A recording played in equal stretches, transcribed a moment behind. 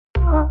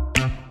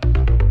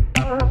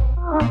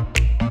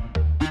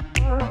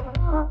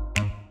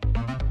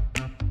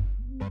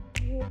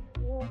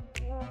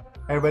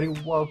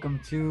everybody? Welcome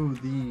to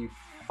the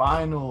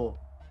final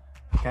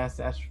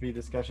catastrophe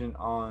discussion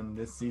on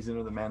this season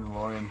of The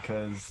Mandalorian,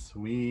 because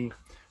we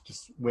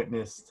just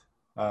witnessed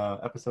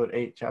episode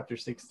 8, chapter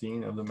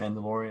 16 of The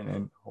Mandalorian,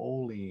 and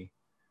holy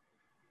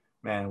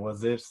man,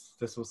 was this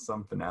was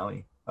some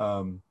finale.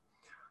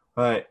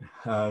 But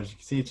as you can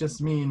see, it's just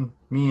me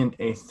and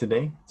Ace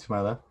today. To my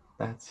left,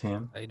 that's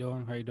him. How you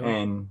doing?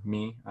 And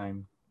me,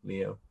 I'm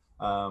Leo.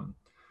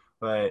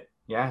 But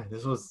yeah,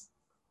 this was,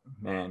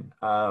 man.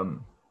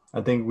 I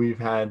think we've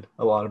had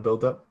a lot of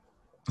build-up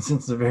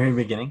since the very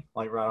beginning.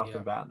 Like right off the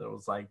bat, there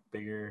was like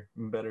bigger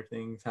and better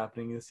things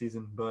happening this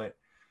season. But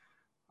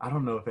I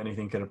don't know if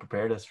anything could have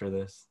prepared us for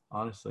this.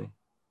 Honestly,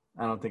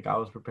 I don't think I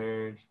was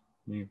prepared.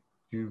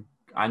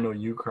 I know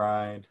you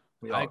cried.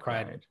 I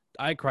cried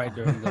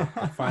during the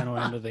final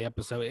end of the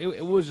episode.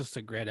 It was just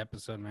a great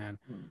episode, man.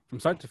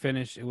 From start to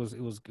finish, it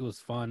was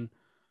fun.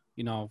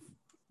 You know,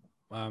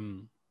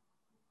 who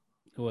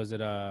was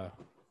it?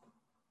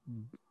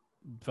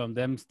 From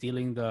them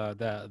stealing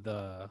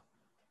the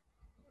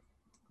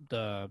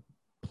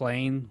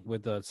plane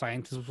with the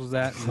scientist, was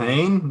that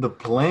plane? The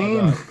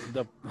plane?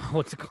 The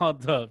what's it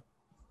called? The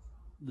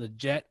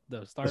jet,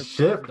 the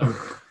ship,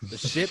 the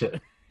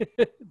ship,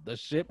 the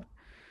ship.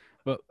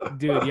 But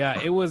dude, yeah,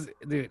 it was,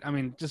 dude. I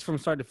mean, just from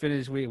start to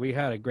finish, we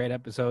had a great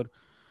episode.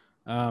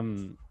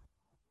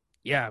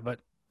 Yeah, but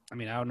I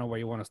mean, I don't know where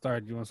you want to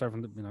start. You want to start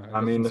from the, I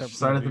mean, let's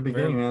start at the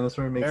beginning, man. That's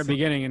where it makes sense. Very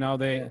beginning,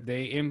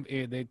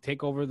 they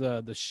take over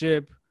the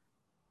ship,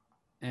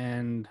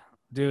 and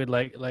dude,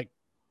 I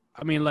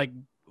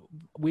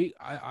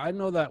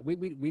know that we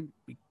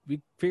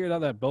figured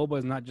out that Boba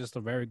is not just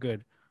a very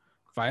good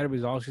fighter,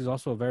 but she's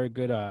also a very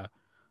good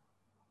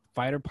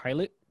fighter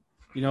pilot.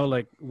 You know,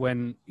 like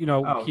when he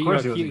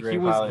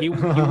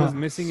was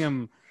missing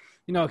him.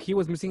 You know, he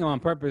was missing him on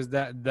purpose.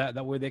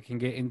 That way they can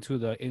get into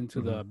the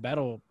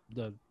battle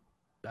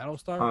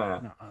Battlestar.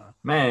 Oh, yeah.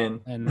 Man.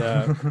 And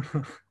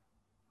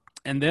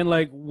and then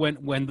like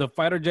when the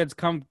fighter jets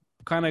come,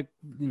 kind of,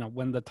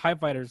 when the TIE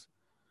fighters,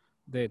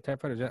 when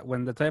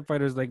the TIE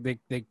fighters like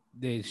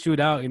they shoot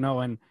out,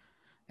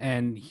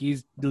 and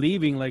he's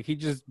leaving, like he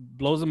just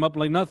blows them up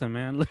like nothing,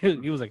 man.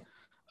 He was like,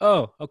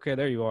 oh, okay,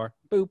 there you are,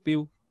 boop,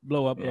 boop,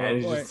 blow up. Yeah,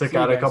 he just took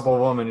out a couple of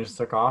them and just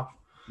took off.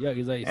 Yeah,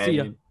 he's like, see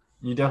ya.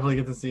 You definitely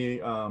get to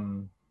see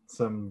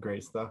some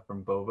great stuff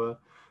from Boba.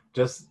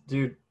 Just,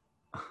 dude,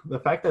 the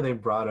fact that they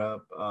brought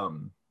up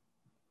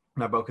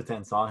that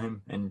Bo-Katan saw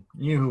him and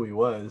knew who he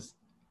was,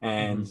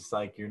 and just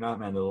like, you're not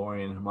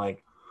Mandalorian. I'm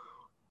like,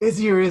 is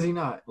he or is he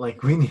not?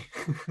 Like, we need,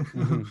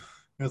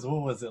 because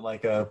what was it,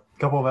 like a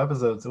couple of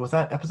episodes? Was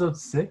that episode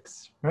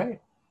 6, right?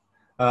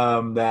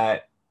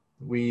 That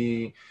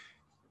they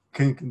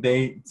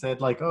said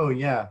like, oh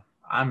yeah,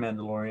 I'm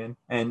Mandalorian,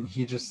 and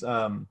he just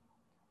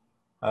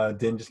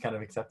Din just kind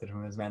of accepted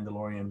him as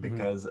Mandalorian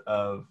because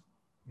of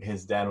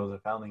his dad was a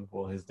founding.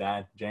 Well, his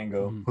dad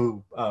Jango,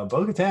 who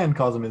Bo-Katan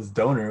calls him his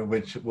donor,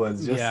 which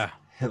was just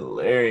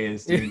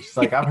hilarious, dude. She's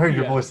like, I've heard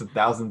your voice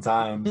 1,000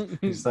 times.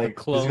 He's like,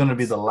 this is gonna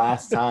be the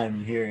last time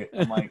you hear it.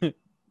 I'm like,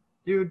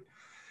 dude,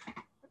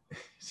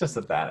 he's just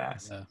a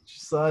badass.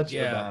 Such a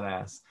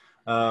badass.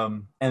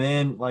 And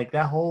then like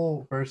that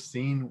whole first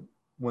scene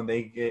when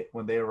they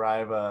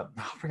arrive, I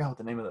forgot what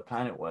the name of the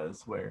planet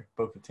was where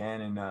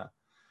Bo-Katan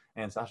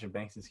and Sasha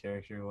Banks'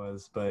 character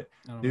was, but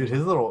dude,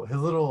 his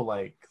little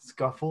like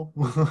scuffle,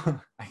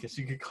 I guess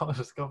you could call it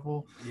a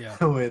scuffle,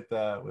 with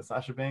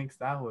Sasha Banks,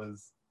 that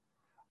was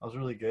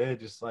really good.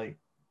 Just like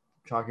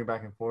talking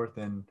back and forth,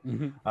 and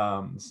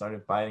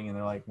started fighting, and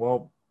they're like,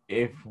 well,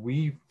 if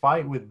we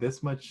fight with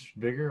this much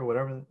vigor,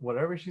 or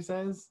whatever she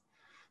says,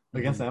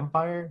 against the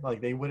Empire,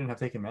 like they wouldn't have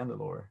taken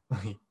Mandalore.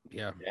 Like,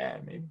 yeah,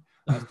 maybe.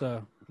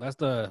 That's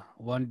the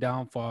one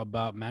downfall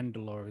about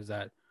Mandalore, is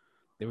that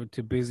they were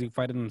too busy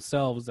fighting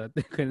themselves that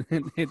they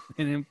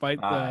didn't fight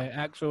the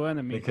actual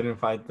enemy. They couldn't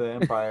fight the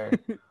Empire.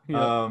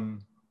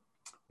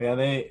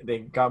 They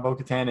got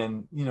Bo-Katan,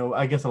 and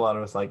I guess a lot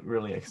of us like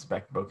really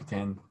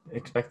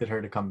expected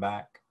her to come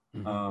back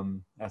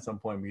at some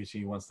point, because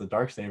she wants the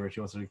Darksaber.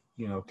 She wants to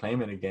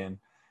claim it again.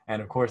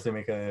 And of course they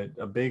make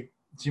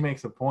she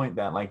makes a point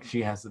that like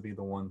she has to be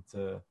the one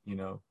to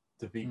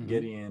defeat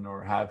Gideon,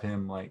 or have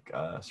him like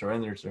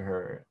surrender to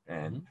her,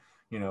 and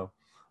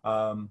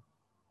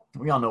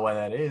we all know why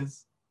that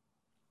is,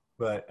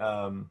 but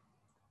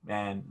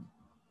man,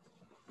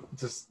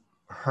 just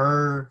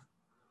her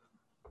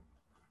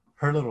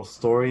little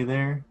story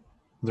there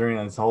during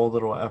this whole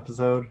little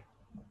episode,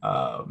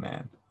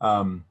 man,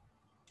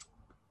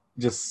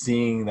 just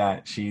seeing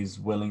that she's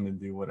willing to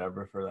do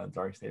whatever for that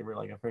Darksaber.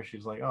 Like at first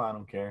she's like, oh, I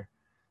don't care,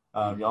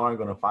 y'all aren't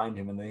going to find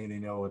him, and then they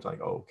know it's like,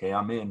 oh, okay,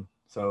 I'm in.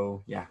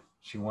 So yeah,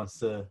 she wants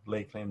to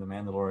lay claim to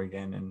Mandalore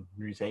again and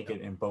retake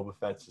it, and Boba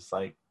Fett's just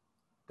like,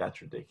 that's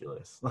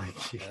ridiculous. Like,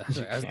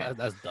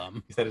 that's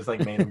dumb. He said it's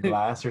like made of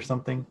glass or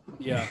something.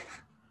 Yeah,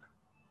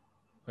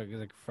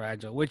 like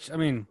fragile. Which I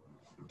mean,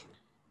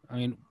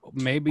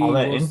 maybe all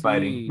that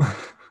infighting.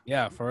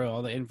 Yeah, for real,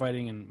 all the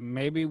infighting, and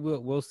maybe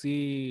we'll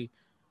see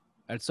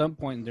at some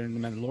point during the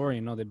Mandalorian,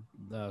 you know,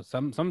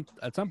 some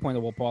at some point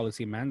we'll probably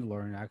see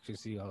Mandalorian actually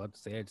see. Let's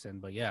say it's in,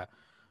 but yeah,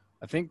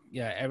 I think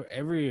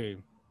every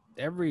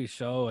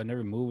show and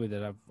every movie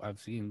that I've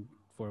seen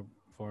for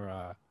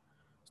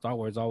Star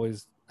Wars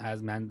always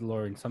has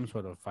Mandalorian some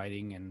sort of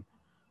fighting and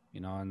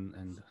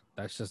and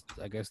that's just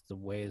I guess the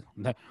way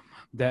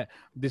that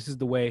this is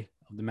the way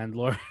of the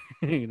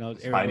Mandalorian.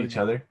 Just fight each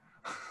other.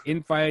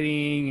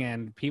 Infighting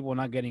and people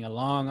not getting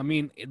along. I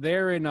mean,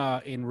 they're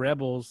in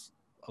Rebels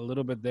a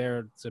little bit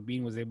there.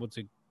 Sabine was able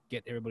to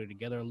get everybody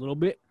together a little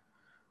bit,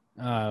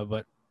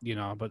 but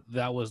but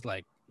that was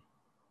like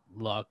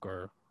luck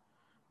or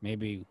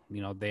maybe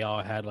they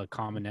all had a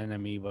common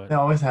enemy. But they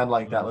always had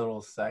like that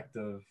little sect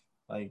of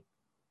like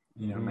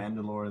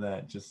Mandalore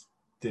that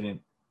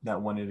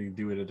wanted to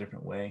do it a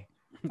different way.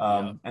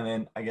 And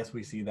then I guess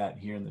we see that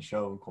here in the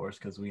show, of course,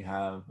 because we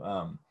have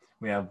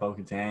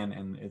Bo-Katan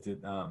and is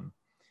it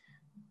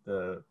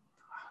the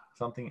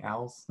something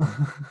else,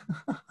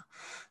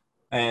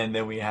 and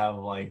then we have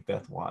like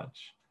Death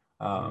Watch,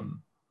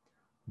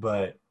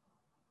 but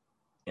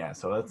yeah,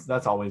 so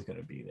that's always going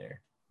to be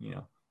there,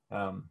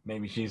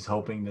 maybe she's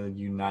hoping to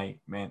unite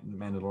the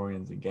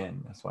Mandalorians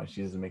again. That's why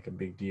she doesn't make a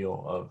big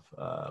deal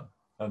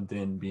of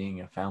Din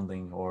being a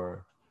foundling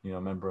or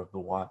member of the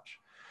Watch.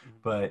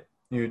 But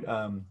dude,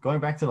 going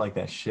back to like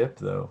that ship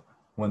though,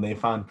 when they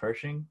found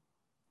Pershing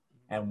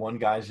and one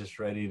guy's just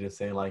ready to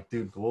say like,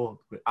 dude,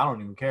 cool, I don't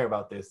even care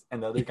about this,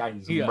 and the other guy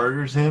just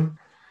murders him,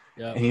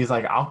 and he's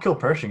like, I'll kill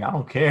Pershing, I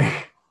don't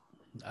care.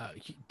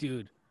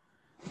 Dude,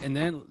 and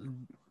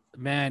then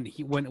man,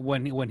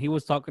 when he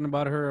was talking to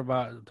Kara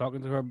about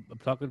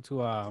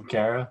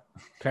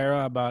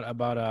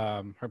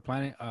her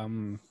planet,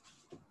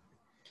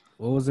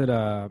 what was it,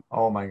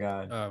 oh my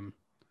god,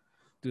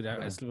 dude,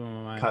 it's slipping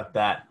my mind. Cut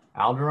that.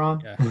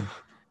 Alderaan? Yeah.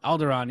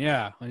 Alderaan,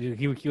 yeah.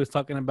 He was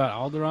talking about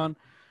Alderaan.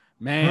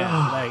 Man,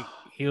 like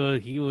he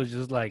was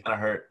just like that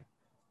hurt.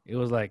 It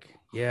was like,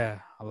 yeah,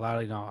 a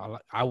lot of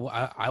I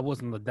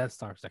wasn't the Death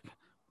Star. It's like,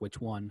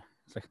 which one?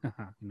 It's like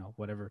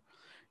whatever.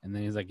 And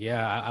then he's like,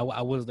 yeah,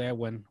 I was there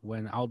when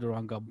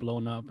Alderaan got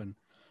blown up, and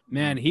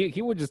man,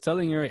 he was just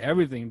telling her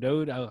everything,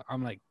 dude.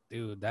 I'm like,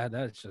 dude,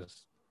 that's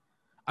just.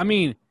 I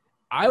mean,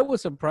 I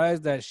was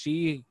surprised that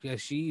she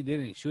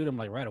didn't shoot him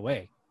like right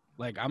away.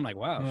 Like I'm like,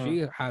 wow,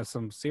 she has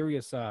some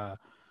serious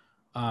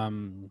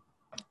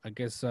I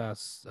guess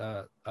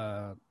doesn't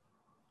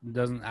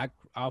act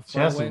off. She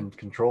has some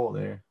control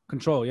there.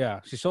 Control, yeah.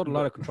 She showed a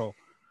lot of control.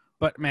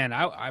 But man,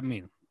 I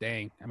mean,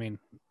 dang. I mean,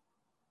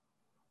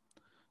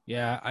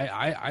 yeah,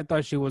 I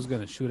thought she was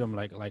gonna shoot him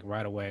like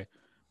right away.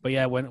 But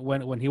yeah,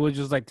 when he was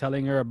just like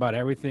telling her about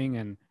everything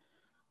and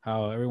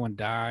how everyone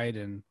died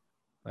and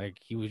like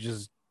he was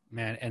just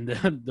man, and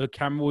the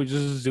camera was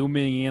just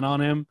zooming in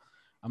on him.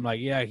 I'm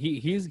like, yeah,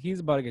 he's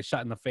about to get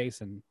shot in the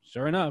face, and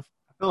sure enough,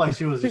 I feel like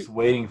she was just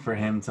waiting for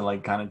him to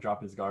like kind of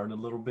drop his guard a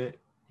little bit,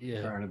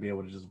 for her to be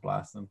able to just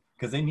blast him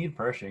because they need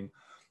Pershing.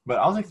 But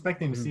I was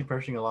expecting to see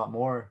Pershing a lot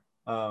more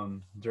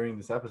during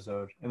this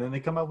episode, and then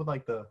they come up with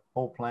like the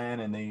whole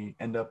plan, and they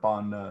end up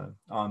on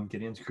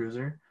Gideon's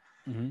cruiser,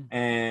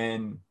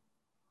 and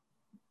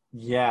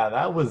yeah,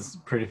 that was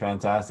pretty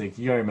fantastic.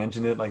 You already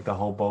mentioned it, like the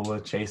whole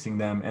Boba chasing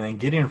them, and then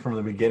Gideon from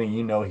the beginning,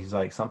 he's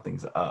like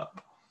something's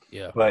up.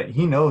 Yeah. But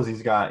he knows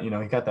he's got, he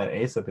got that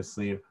ace up his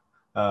sleeve.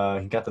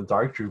 He got the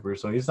Dark Trooper,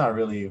 so he's not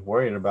really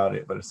worried about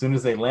it. But as soon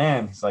as they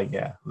land, he's like,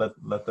 yeah,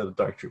 let the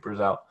Dark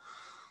Troopers out.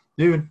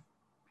 Dude,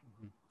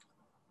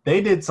 they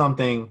did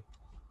something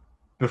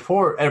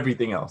before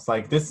everything else.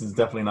 Like, this is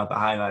definitely not the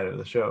highlight of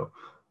the show.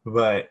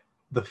 But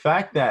the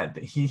fact that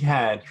he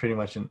had pretty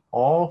much an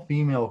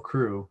all-female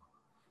crew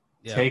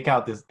take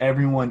out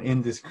everyone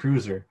in this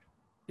cruiser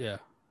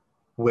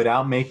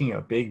without making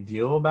a big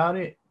deal about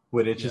it,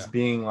 with it just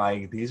being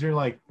like, these are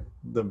like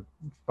the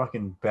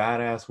fucking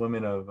badass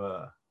women of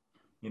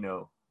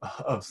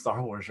of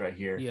Star Wars right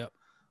here. Yep.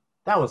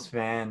 That was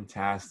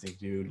fantastic,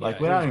 dude. Like,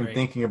 without even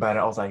thinking about it,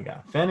 I was like, you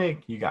got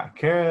Fennec, you got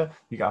Cara,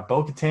 you got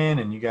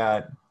Bo-Katan, and you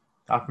got,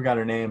 I forgot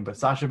her name, but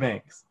Sasha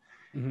Banks.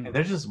 And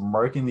they're just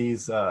marking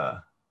these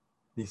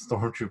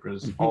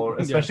stormtroopers,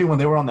 especially when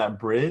they were on that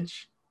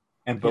bridge,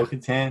 and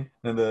Bo-Katan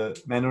and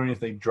the Mandalorians,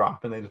 they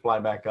drop and they fly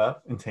back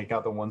up and take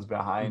out the ones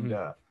behind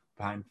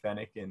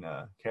Fennec and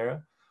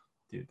Cara.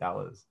 Dude, that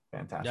was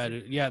fantastic. Yeah,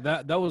 dude. Yeah,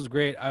 that was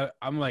great.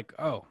 I'm like,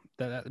 oh,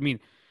 I mean,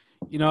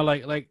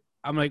 like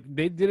I'm like,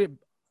 they did it.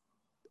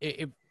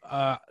 If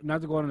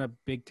not to go on a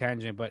big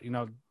tangent, but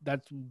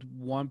that's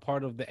one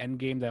part of the end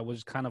game that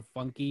was kind of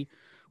funky,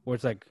 where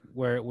it's like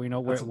where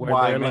where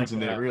why I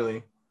mentioned it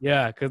really.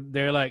 Yeah, because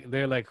they're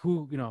like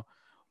who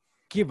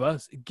give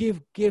us the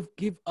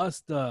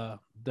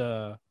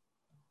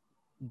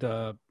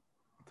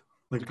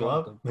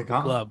glove,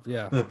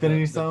 yeah, the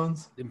Infinity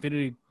Stones,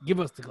 Infinity. Give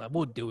us the glove,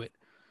 we'll do it.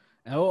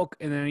 And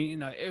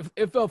then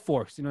it felt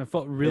forced. It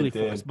felt really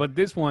forced. But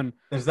this one,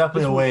 there's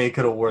definitely a way it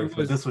could have worked,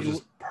 but this was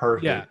just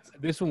perfect. Yeah,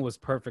 this one was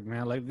perfect,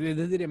 man. Like they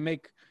didn't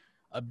make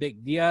a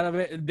big deal out of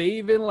it. They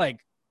even I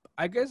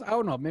guess I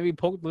don't know, maybe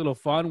poked a little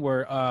fun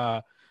where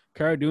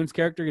Cara Dune's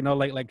character, you know,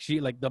 like she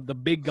like the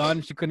big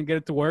gun, she couldn't get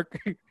it to work.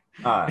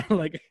 Uh, And,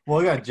 like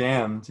well, it got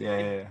jammed. Yeah,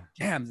 it yeah, yeah.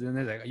 jams, and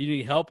then like, you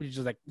need help. You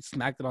just like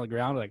smacked it on the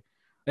ground, like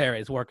there,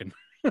 it's working.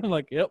 I'm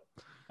like, yep.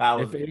 That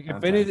was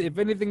If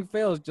anything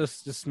fails,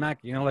 just smack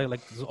it, you know,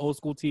 like those old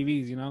school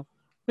TVs, you know.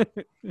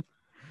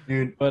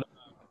 dude. But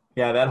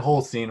Yeah, that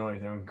whole scene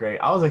right there was great.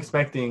 I was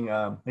expecting,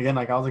 again,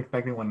 like I was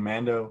expecting when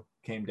Mando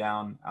came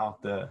down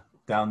the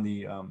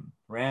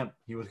ramp,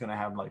 he was gonna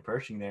have like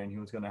Pershing there, and he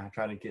was gonna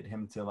try to get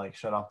him to like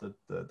shut off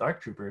the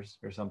Dark Troopers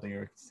or something,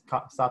 or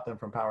stop them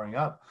from powering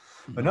up.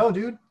 But no,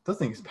 dude, those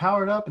things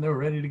powered up and they were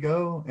ready to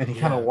go, and he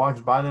kind of walks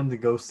by them to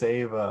go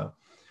save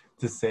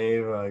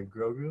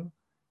Grogu,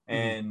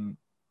 and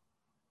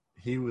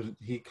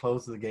he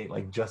closed the gate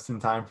like just in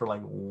time for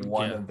like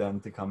one of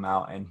them to come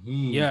out, and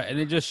and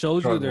it just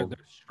shows you their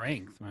struggled.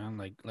 strength, man.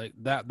 Like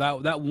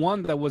that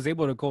one that was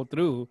able to go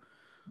through,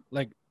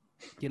 like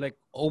he like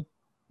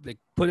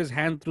put his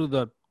hand through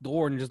the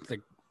door and just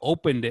like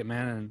opened it,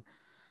 man.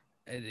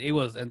 And it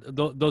was, and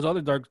those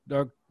other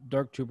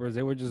dark troopers,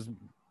 they were just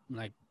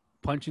like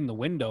punching the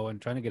window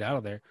and trying to get out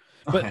of there.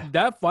 But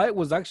that fight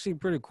was actually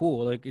pretty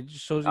cool. Like it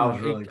just shows you. That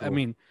was really cool. I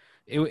mean,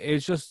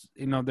 it's just,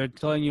 you know, they're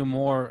telling you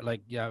more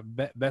like, yeah,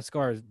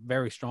 Beskar is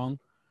very strong.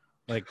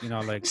 Like, you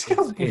know, like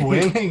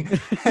wailing,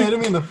 hit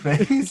him in the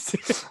face.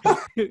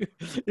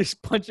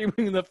 Just punching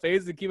him in the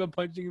face and keep on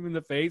punching him in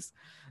the face.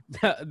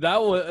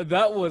 That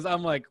was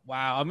I'm like,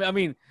 wow. I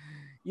mean,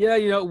 yeah,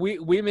 you know,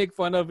 we make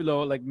fun of, you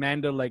know, like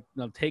Mando, like,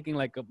 you know, taking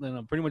like a, you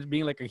know, pretty much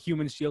being like a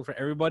human shield for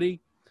everybody,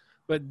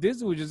 but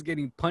this was just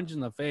getting punched in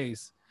the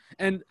face.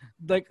 And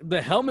like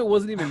the helmet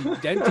wasn't even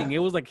denting. It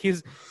was like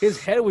his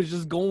head was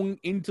just going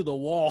into the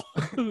wall.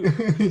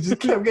 He just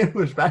kept getting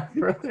pushed back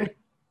further.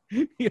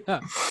 Yeah.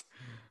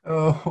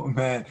 Oh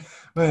man,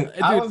 but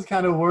Dude, I was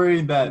kind of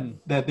worried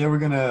that they were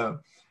gonna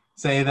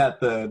say that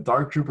the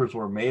Dark Troopers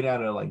were made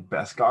out of like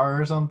Beskar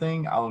or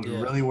something. I was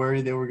really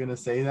worried they were gonna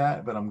say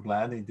that, but I'm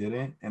glad they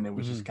didn't. And it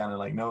was just kind of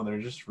like, no,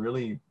 they're just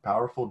really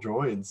powerful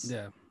droids.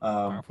 Yeah,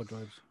 powerful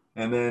droids.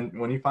 And then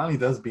when he finally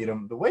does beat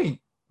him, the way he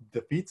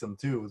defeats him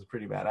too was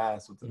pretty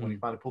badass. When he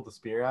finally pulled the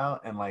spear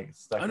out and like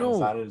stuck it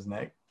inside of his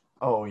neck.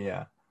 Oh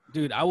yeah.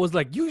 Dude, I was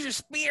like, use your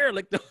spear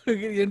like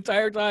the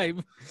entire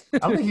time. I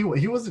don't think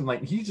he wasn't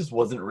like, he just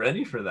wasn't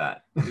ready for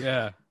that.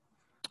 Yeah,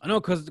 I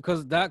know, cause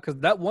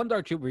that one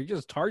Dark Trooper, he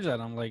just charged at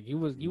him like he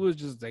was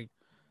just like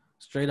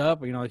straight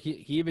up. You know,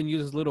 he even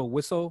used his little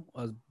whistle,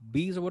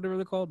 bees or whatever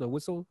they're called, the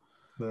whistle,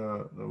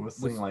 the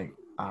whistling like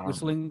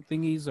whistling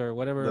thingies or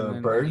whatever. The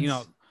and, birds, you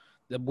know,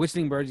 the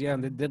whistling birds. Yeah,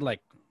 and they did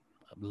like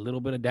a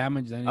little bit of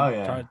damage. Then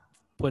tried to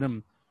put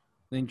him,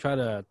 then try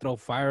to throw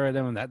fire at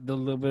them, and that did a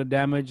little bit of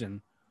damage.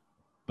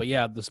 But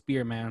yeah, the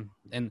spear, man,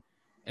 and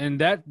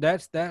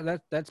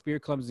that spear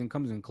comes in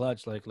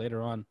clutch like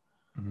later on.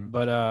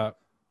 But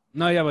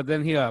no, yeah, but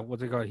then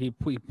what's it called? He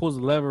pulls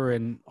the lever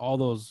and all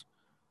those.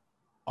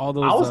 I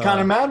was kind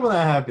of mad when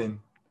that happened.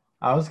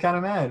 I was kind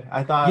of mad.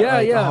 I thought,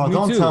 oh,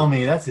 don't tell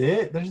me that's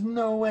it. There's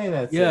no way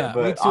that's it.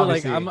 But me too.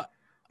 Like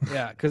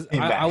because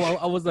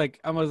I was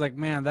like,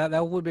 man, that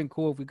would have been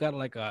cool if we got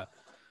like a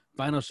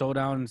final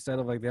showdown instead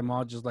of like them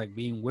all just like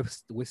being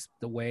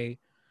whisked away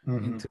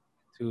into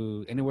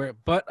anywhere.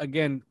 But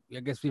again, I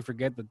guess we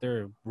forget that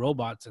they're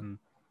robots and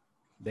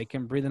they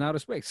can breathe in outer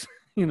space.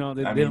 You know,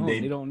 they don't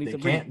need to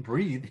breathe. They can't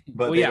breathe.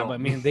 But well, yeah, but I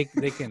mean, they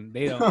can.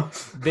 They don't.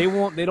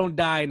 They don't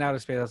die in outer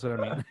space. That's what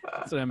I mean.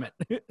 That's what I meant.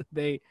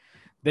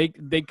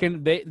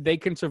 They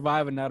can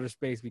survive in outer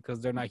space because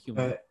they're not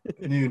human.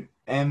 Dude,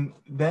 and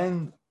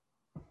then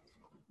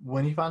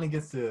when he finally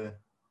gets to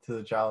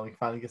the child, he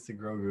finally gets to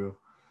Grogu,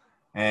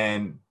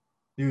 and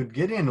dude,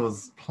 Gideon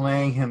was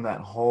playing him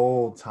that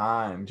whole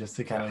time just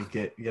to kind of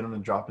get him to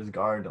drop his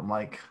guard. I'm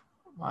like,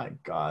 my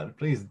God,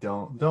 please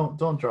don't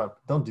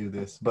do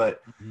this.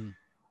 But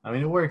I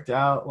mean, it worked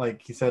out.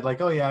 Like he said,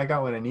 like, oh yeah, I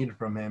got what I needed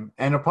from him.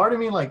 And a part of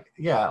me, like,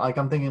 yeah, like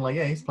I'm thinking, like,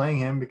 yeah, he's playing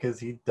him because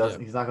he's not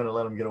going to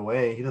let him get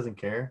away. He doesn't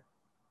care.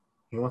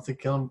 He wants to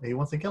kill him. He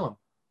wants to kill him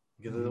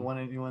because he doesn't want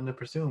anyone to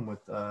pursue him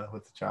with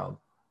the child.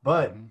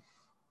 But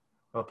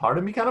a part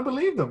of me kind of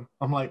believed him.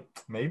 I'm like,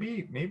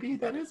 maybe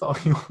that is all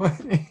he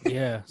wanted.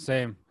 Yeah,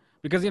 same.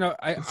 Because, you know,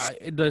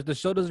 the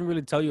show doesn't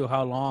really tell you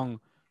how long,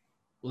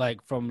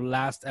 like from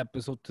last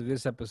episode to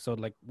this episode,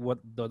 like what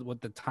the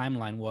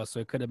timeline was. So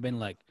it could have been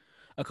like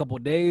a couple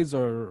of days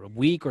or a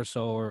week or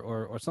so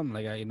or something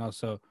like that, you know.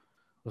 So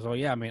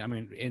yeah, I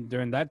mean,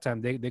 during that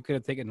time they could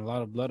have taken a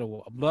lot of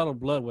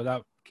blood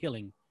without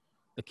killing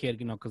the kid,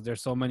 you know, because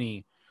there's so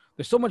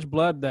much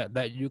blood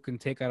that you can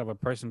take out of a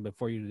person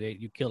before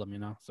you kill him, you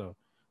know. So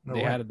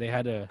they had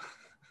to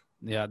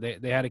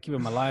keep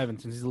him alive,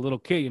 and since he's a little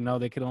kid, you know,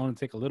 they could only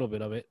take a little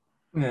bit of it.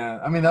 Yeah,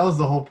 I mean that was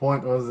the whole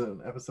point. Was it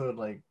episode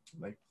like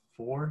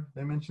 4?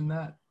 They mentioned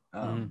that.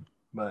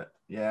 But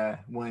yeah,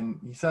 when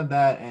he said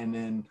that, and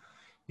then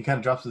he kind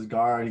of drops his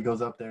guard, he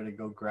goes up there to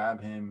go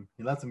grab him.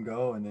 He lets him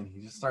go, and then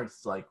he just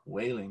starts like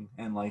wailing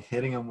and like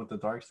hitting him with the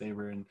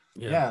Darksaber. And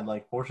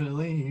like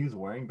fortunately, he was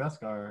wearing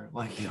Beskar.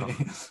 Like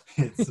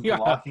it's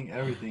blocking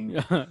everything.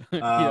 He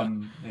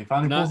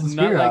finally pulls the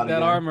spear not like out that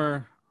again.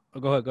 armor. Oh,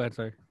 go ahead.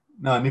 Sorry.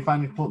 No, and he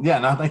finally pulled. Yeah,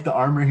 not like the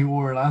armor he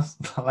wore last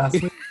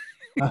week.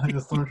 Not like the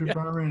yeah, stormtrooper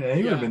armor. Yeah,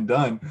 he would have yeah, been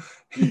done.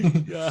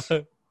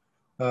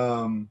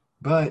 yeah.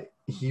 But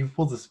he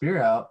pulled the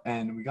spear out,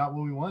 and we got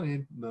what we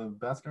wanted: the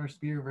Beskar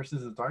spear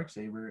versus the dark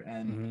saber.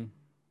 And Mm-hmm.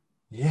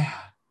 yeah,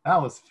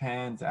 that was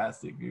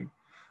fantastic, dude.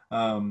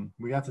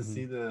 We got to Mm-hmm.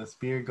 see the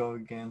spear go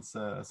against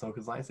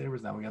Ahsoka's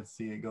lightsabers. Now we got to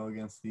see it go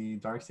against the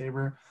dark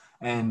saber,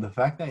 and Mm-hmm. the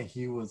fact that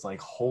he was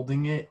like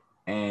holding it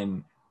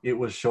and it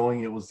was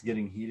showing it was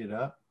getting heated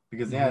up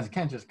because yeah, Mm-hmm. it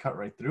can't just cut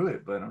right through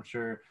it, but I'm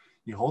sure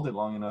you hold it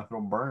long enough, it'll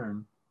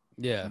burn,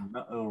 Yeah,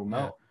 it'll yeah.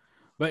 melt.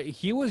 But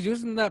he was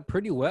using that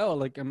pretty well.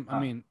 Like, Uh, I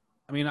mean,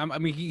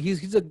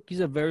 he's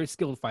a very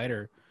skilled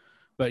fighter.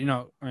 But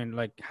I mean,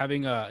 like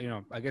having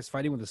I guess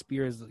fighting with a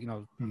spear is,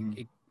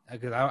 mhm.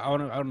 because I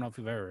don't know if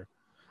you've ever.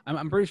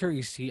 I'm pretty sure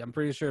I'm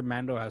pretty sure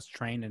Mando has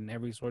trained in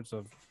every sorts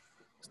of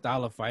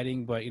style of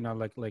fighting, but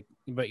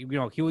but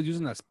he was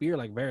using that spear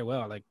like very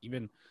well. Like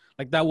even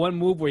like that one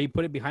move where he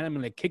put it behind him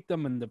and like kicked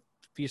him and the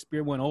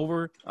spear went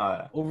over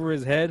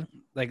his head.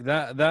 Like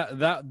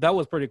that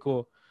was pretty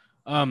cool.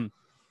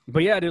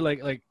 But yeah, dude,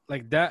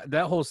 like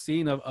that whole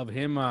scene of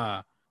him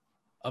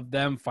of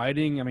them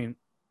fighting. I mean,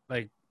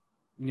 like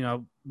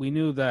we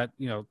knew that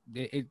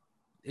it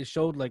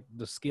showed like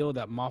the skill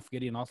that Moff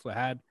Gideon also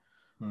had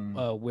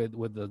Mhm.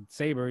 with the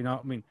saber.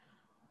 I mean,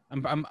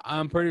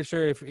 I'm pretty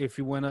sure if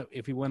he went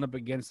up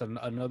against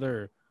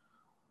another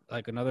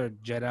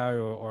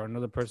Jedi or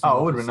another person Oh,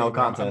 it with would the have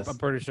been no saber, I'm contest.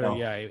 pretty sure, No,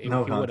 yeah,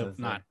 no he would have contest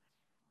not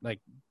there.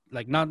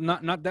 like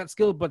not that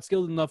skilled, but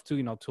skilled enough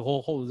to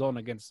hold his own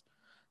against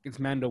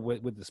Mando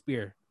with the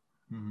spear.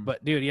 Mhm.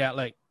 But dude, yeah,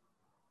 like,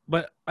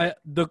 but a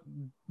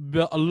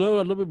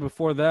little bit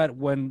before that,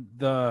 when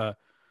the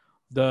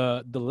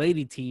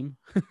lady team,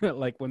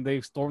 like when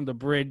they stormed the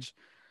bridge,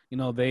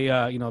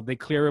 they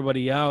clear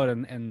everybody out,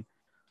 and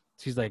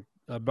she's like,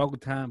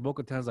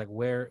 Bo-Katan's like,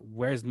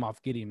 where's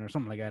Moff Gideon or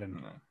something like that, and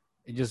Yeah.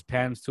 it just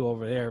pans to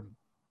over there,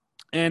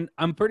 and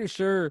I'm pretty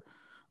sure,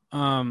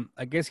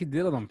 I guess he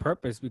did it on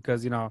purpose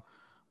because See, well,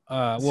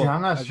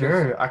 I'm not I guess,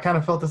 sure. I kind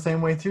of felt the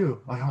same way too.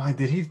 Like, I'm like,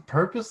 did he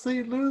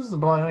purposely lose?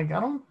 But like,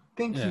 I don't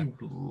think yeah, he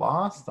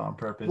lost on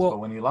purpose. But well,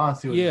 when he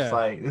lost, he was just yeah,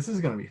 like, this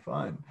is gonna be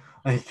fun.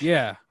 Like,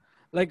 yeah,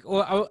 like,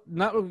 well,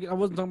 I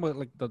wasn't talking about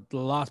like the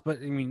loss, but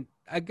I mean,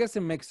 I guess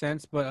it makes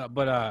sense,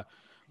 but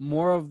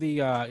more of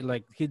the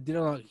like he did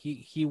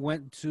he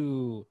went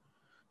to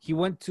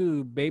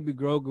Baby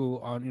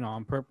Grogu on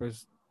on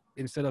purpose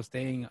instead of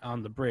staying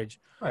on the bridge.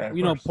 oh yeah, of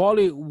course.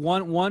 Probably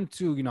want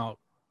to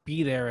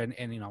be there and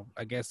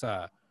I guess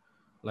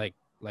like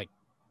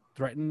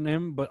threaten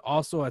him, but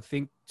also I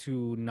think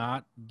to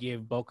not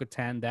give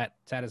Bo-Katan that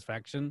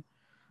satisfaction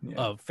Yeah.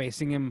 of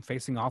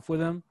facing off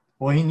with him.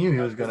 Well, he knew he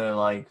was 'Cause- gonna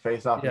like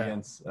face off yeah.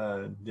 against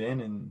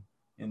Din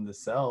in the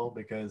cell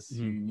because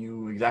he Mm-hmm.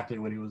 knew exactly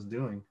what he was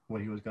doing,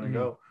 what he was gonna Mm-hmm.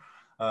 go.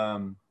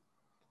 Um,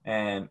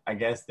 and I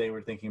guess they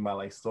were thinking about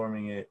like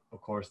storming it,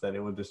 of course, that it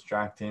would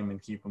distract him and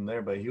keep him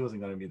there, but he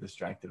wasn't going to be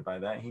distracted by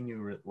that. He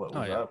knew what Oh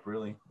was yeah. up,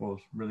 really, what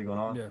was really going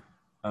on. Yeah.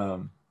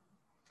 Um,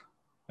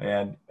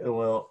 and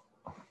well,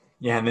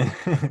 yeah, and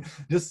then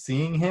just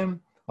seeing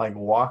him like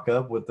walk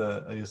up with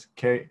the just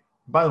carry.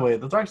 By the way,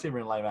 the dark saber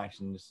in live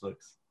action just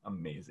looks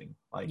amazing.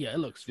 Like Yeah, it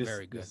looks just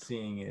very good.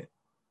 seeing it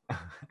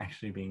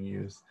actually being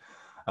used.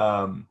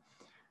 Um,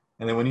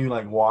 and then when he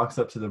like walks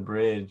up to the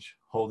bridge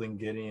holding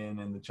Gideon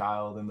and the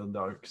child and the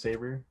dark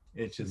saber,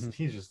 it's Mm-hmm. just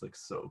he just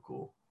looks so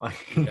cool.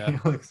 Like Yeah.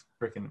 he looks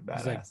freaking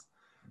He's like, badass.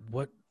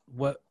 what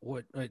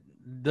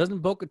doesn't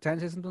Bo-Katan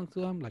say something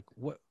to him? Like,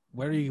 what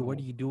are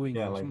you doing?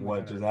 Yeah, Or like something like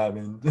what that. just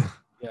happened?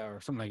 Yeah,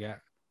 or something like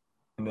that.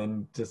 And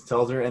then just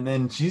tells her, and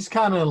then she's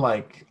kind of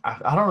like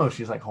I don't know if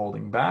she's like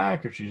holding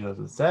back or she's just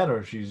upset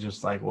or she's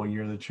just like, well,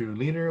 you're the true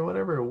leader or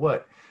whatever or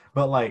what.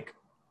 But like,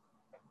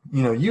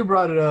 you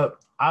brought it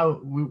up.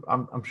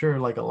 I'm sure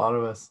like a lot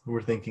of us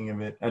were thinking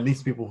of it, at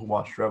least people who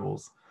watched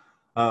Rebels.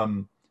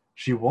 Um,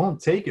 she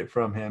won't take it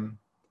from him,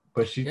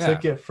 but she Yeah.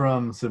 took it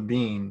from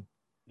Sabine.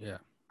 Yeah.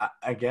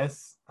 I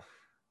guess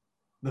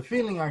the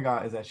feeling I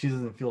got is that she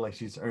doesn't feel like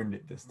she's earned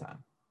it this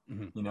time.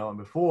 Mm-hmm. And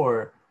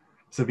before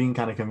Sabine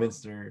kind of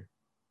convinced her,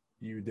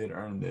 you did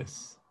earn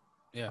this,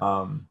 Yeah.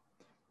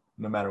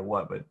 no matter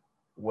what. But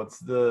what's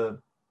the,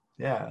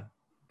 yeah,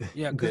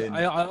 Yeah, because did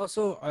I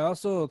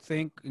also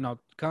think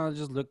kind of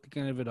just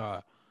looking at it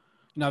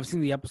I've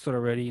seen the episode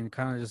already and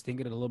kind of just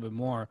thinking it a little bit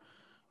more.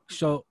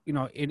 So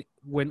it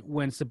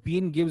when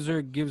Sabine gives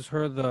her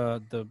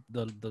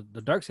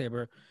the dark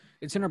saber,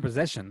 it's in her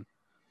possession.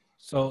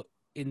 So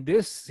in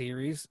this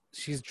series,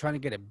 she's trying to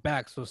get it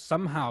back. So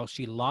somehow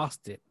she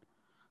lost it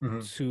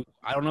mm-hmm. to,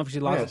 I don't know if she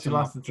lost Yeah, it she to Moff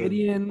lost it to.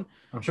 Gideon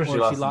I'm sure she or she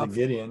lost it to lost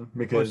Gideon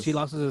because it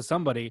to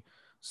somebody.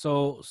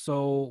 So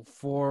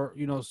for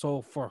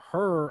so for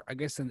her, I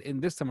guess in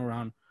this time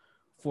around,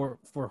 for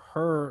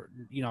her,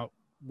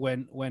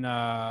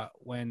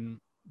 when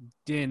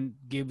Din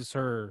gives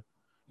her,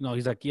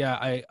 he's like, yeah,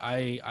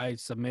 I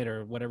submit,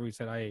 or whatever he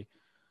said. I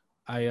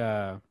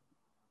I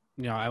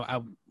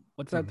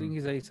what's that thing mm-hmm.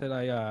 he said? He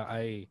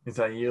said, it's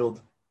that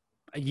yield.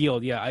 I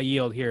yield. Yeah, I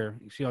yield here.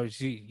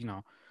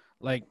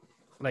 like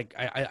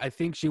I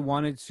think she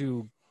wanted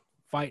to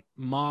fight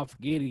Moff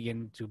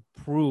Gideon to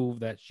prove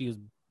that she was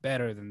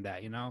better than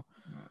that,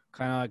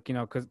 kind of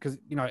like, because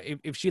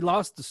if she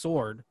lost the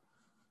sword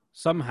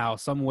somehow,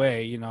 some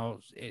way,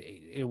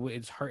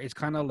 it's her, it's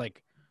kind of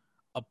like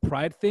a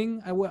pride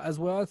thing as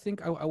well, I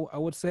think I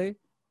would say,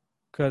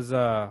 because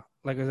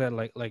like I said,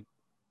 like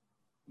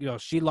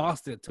she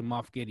lost it to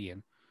Moff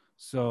Gideon,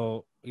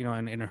 so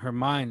and in her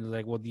mind,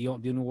 like, well, the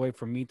only way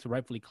for me to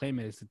rightfully claim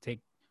it is to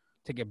take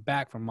it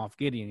back from Moff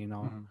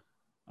Gideon,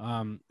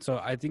 so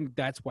I think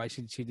that's why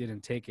she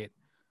didn't take it,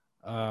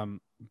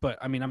 but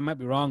I mean, I might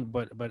be wrong,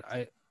 but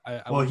I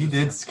Well, would he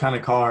just, did kind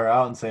of call her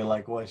out and say,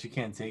 like, well, she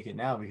can't take it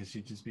now because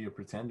she'd just be a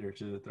pretender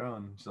to the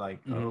throne. She's like,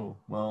 oh,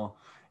 well,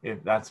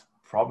 if that's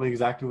probably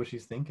exactly what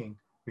she's thinking,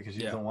 because she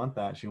doesn't want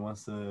that. She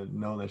wants to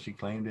know that she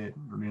claimed it,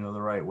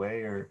 the right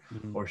way, or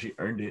she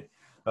earned it.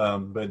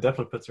 But it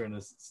definitely puts her in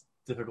a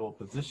difficult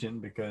position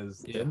because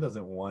Din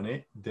doesn't want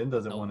it. Din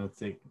doesn't want to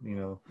take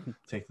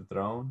the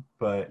throne,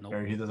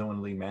 or he doesn't want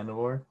to leave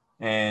Mandalore.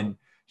 And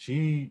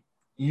she,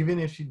 even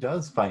if she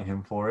does fight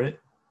him for it,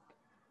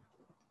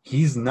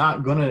 he's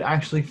not going to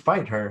actually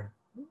fight her.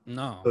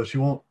 No. So she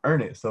won't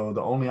earn it. So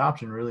the only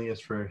option really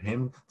is for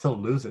him to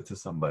lose it to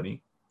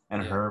somebody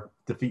and her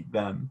defeat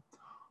them.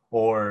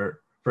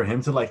 Or for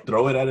him to like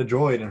throw it at a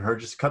droid and her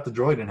just cut the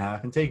droid in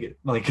half and take it.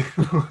 Like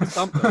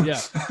something.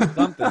 It's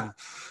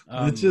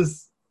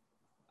just,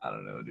 I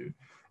don't know, dude.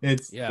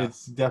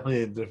 It's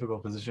definitely a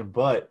difficult position,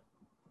 but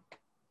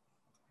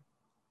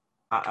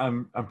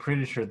I'm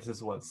pretty sure this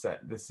is what's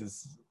set. This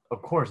is,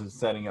 of course, it's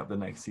setting up the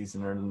next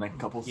season or the next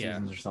couple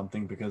seasons or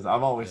something, because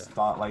I've always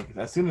thought, like,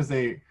 as soon as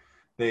they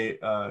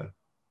had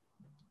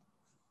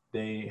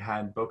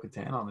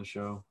Bo-Katan on the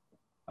show,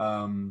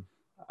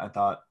 I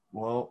thought,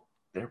 well,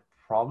 they're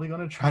probably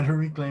going to try to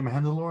reclaim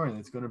Mandalorian.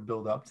 It's going to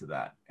build up to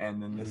that,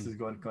 and then this is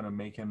going to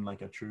make him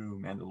like a true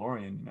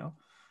Mandalorian,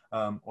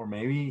 or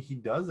maybe he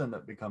does end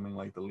up becoming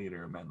like the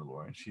leader of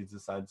Mandalorian. She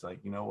decides, like,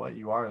 you know what,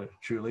 you are a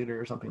true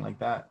leader or something like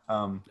that.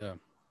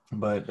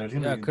 But there's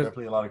going to be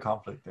definitely a lot of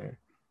conflict there.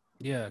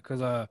 Yeah, because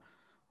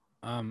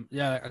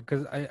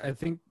because I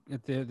think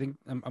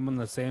I'm on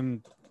the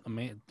same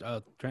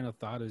train of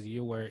thought as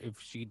you, where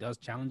if she does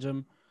challenge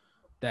him,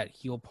 that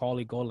he'll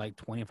probably go like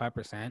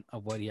 25%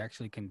 of what he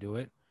actually can do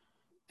it,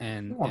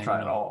 and he won't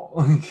try at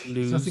all.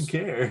 He doesn't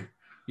care.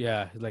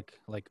 Yeah, like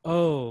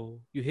oh,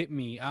 you hit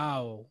me,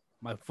 ow,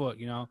 my foot,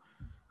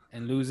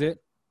 and lose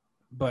it.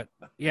 But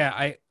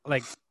I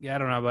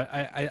don't know, but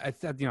I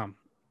thought, I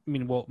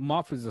mean, well,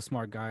 Moff is a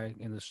smart guy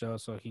in the show,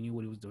 so he knew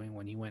what he was doing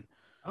when he went.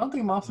 I don't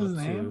think Moff's his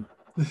name.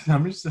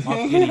 I'm just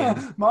saying.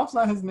 Moff's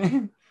not his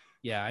name.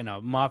 Yeah, I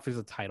know. Moff is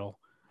a title.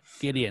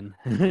 Gideon.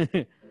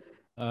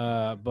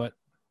 Anyways,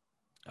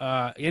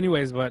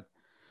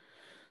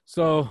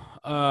 so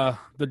the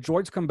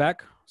droids come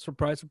back,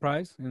 surprise,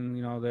 and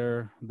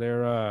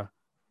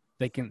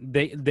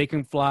they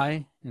can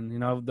fly,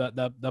 and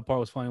that part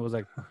was funny. It was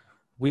like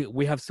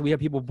we have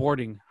people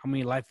boarding. How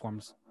many life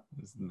forms?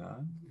 There's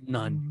none.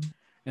 None.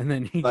 And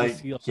then he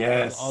like,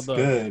 just all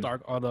the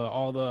dark, all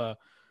the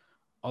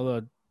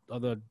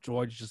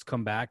droids just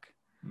come back.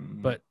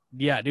 But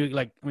yeah, dude,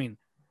 like, I mean,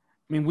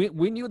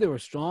 we knew they were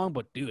strong,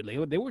 but dude,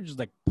 they were just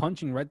like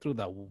punching right through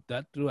that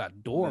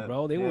door,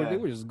 bro. They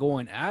were just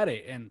going at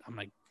it, and I'm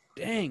like,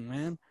 dang,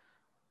 man.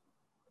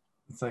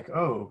 It's like,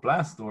 oh,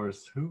 blast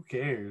doors. Who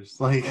cares?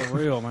 Like, for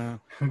real, man.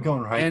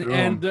 Going right through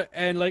them.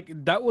 And like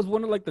that was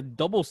one of like the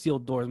double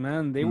sealed doors,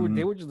 man. They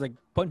were just like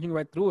punching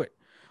right through it,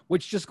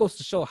 which just goes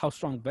to show how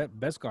strong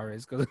Beskar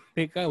is, because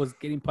the guy was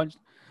getting punched.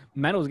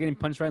 Mando was getting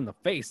punched right in the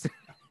face,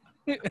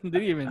 and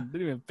didn't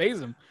even phase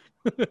him.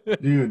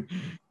 Dude,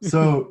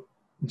 so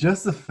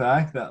just the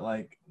fact that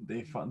like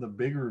they found the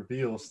big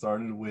reveal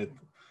started with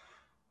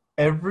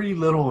every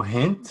little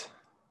hint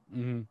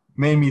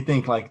made me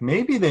think, like,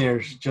 maybe they're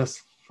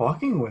just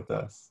fucking with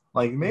us.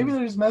 Like, maybe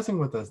they're just messing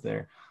with us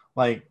there.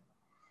 Like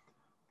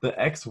the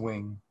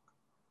X-Wing.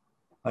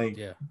 Like,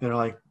 they're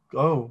like,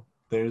 oh,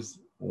 there's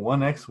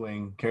one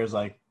X-Wing. Kara's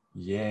like,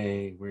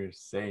 yay, we're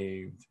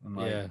saved. And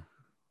like,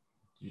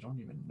 you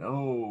don't even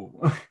know.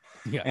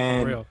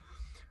 And for real.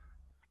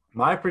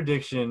 My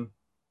prediction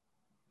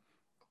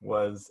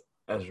was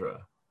Ezra.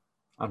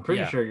 I'm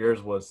pretty sure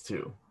yours was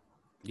too.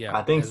 Yeah.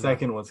 I think Ezra.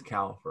 Second was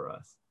Cal for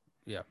us.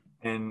 Yeah.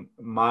 And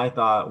my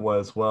thought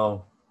was,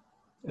 well,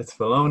 it's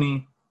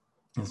Filoni,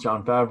 it's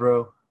Jon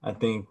Favreau. I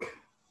think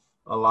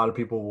a lot of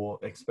people will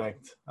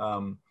expect,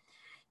 other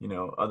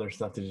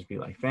stuff to just be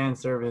like fan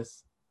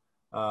service.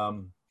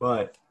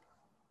 But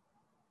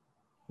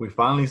we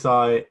finally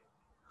saw it.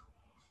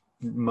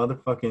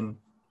 Motherfucking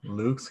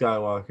Luke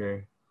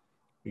Skywalker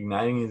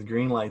igniting his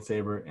green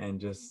lightsaber and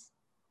just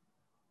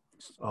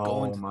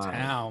going to my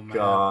town,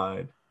 God.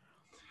 Man.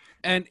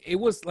 And it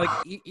was like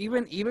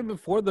even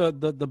before the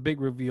big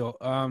reveal,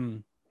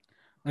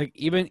 like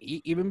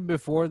even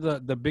before the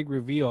big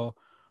reveal,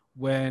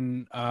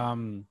 when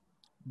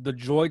the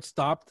droid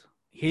stopped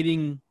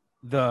hitting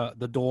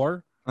the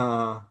door,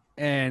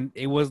 and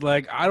it was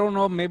like, I don't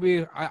know,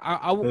 maybe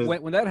I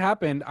when that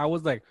happened, I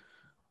was like,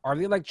 are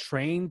they like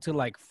trained to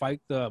like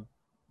fight the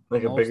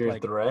Like a most bigger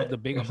like threat the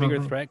big or a bigger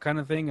something. threat kind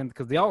of thing? And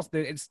because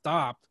it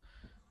stopped,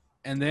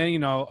 and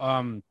then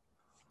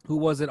who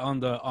was it on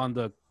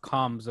the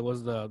comms? It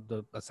was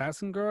the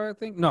assassin girl, I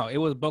think. No, it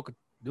was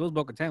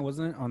Bo-Katan,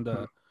 wasn't it? On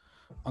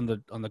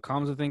the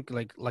comms, I think.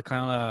 Like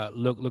kind of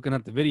looking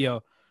at the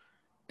video,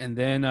 and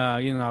then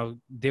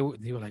they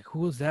were like, who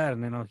was that?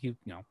 And then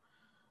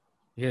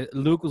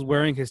Luke was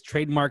wearing his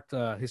trademark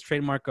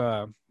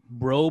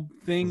robe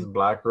This thing.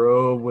 black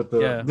robe with the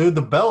Yeah, dude,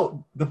 the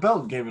belt. The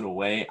belt gave it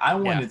away. I yeah,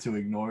 wanted to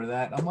ignore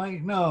that. I'm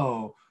like,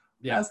 no,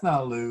 yeah, that's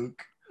not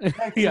Luke. yeah,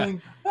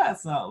 X-wing,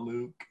 that's not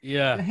Luke.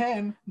 yeah. The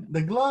hand,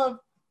 the glove,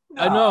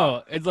 I nah.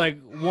 know. It's like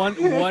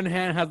one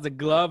hand has the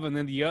glove, and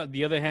then the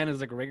other hand is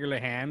like a regular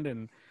hand,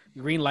 and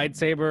green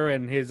lightsaber,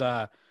 and his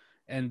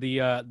and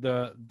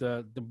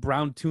the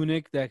brown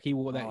tunic that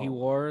Oh,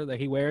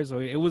 he wears. So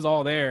it was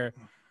all there, it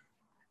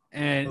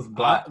and was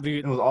black.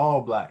 It was all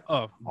black.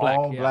 black,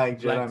 All yeah,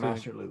 black black Jedi tunic.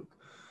 Master Luke.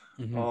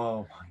 Hmm.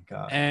 Oh my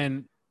god.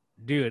 And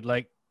dude,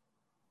 like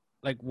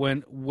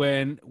when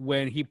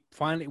he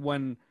finally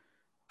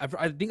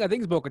I think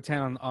it's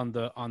Bo-Katan on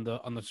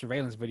the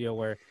surveillance video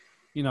where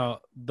he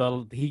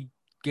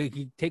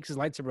takes his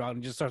lightsaber out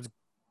and just starts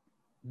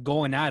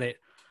going at it.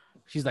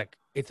 She's like,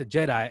 it's a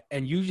Jedi,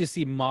 and you just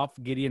see Moff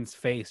Gideon's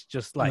face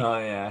Oh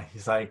yeah,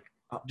 he's like,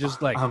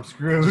 just like I'm just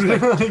screwed.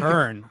 like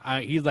turn.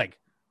 He's like,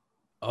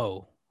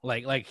 oh,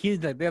 like he's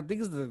like, I think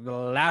this is the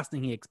last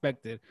thing he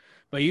expected,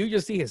 but you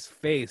just see his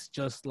face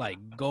just like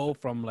go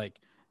from like,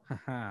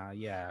 haha,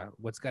 yeah,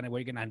 what are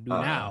you gonna do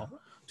uh, now,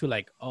 to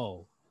like,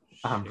 oh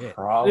I'm shit.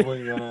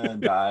 probably gonna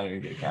die or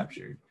get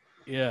captured.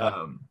 Yeah,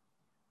 Um,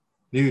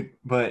 dude,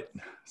 but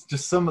it's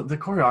just some of the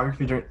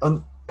choreography during a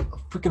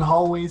freaking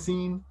hallway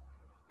scene,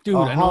 a dude,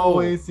 I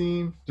hallway know,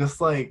 scene,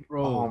 just like,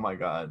 oh bro. my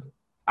god.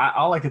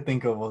 All I could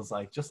think of was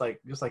like just like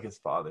his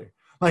father,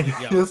 like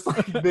Yeah, just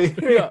like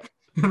Vader yeah,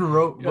 in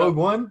yeah, Rogue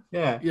One.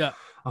 Yeah, yeah,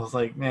 I was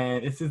like,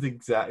 man, this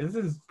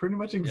is pretty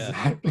much yeah.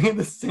 exactly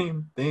the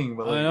same thing,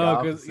 but I like the know,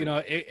 because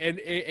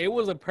opposite. it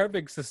was a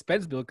perfect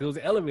suspense build because it was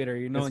an elevator,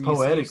 It's and you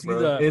poetic, see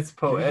bro. It's you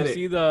poetic.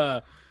 see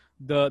the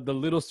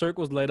little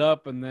circles light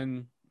up, and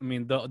then I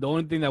mean the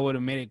only thing that would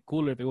have made it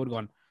cooler if it would have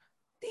gone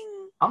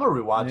ding, I'm gonna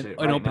and rewatch then it it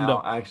right opened now.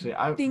 up, Actually,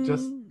 I just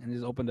ding, and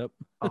just opened up.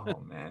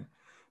 oh man,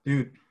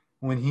 dude,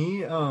 when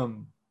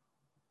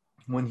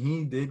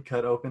he did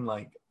cut open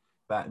like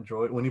that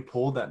droid, when he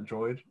pulled that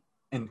droid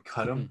and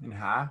cut him Mhm. in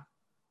half,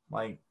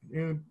 like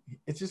dude,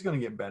 it's just gonna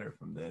get better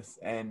from this.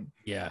 And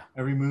Yeah,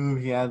 every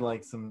move he had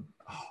like some.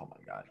 Oh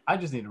my god, I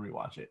just need to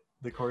rewatch it.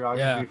 The yeah,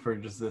 choreography for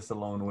just this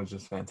alone was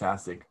just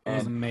fantastic, it was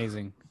and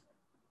amazing.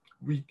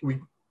 we we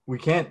we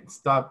can't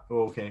stop.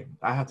 Okay,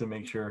 I have to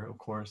make sure, of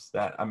course,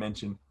 that I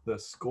mentioned the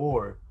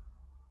score.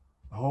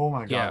 Oh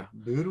my Yeah, god,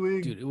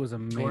 Ludwig dude, it was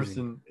amazing.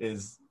 Thorson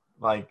is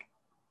like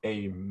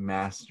a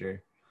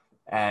master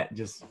at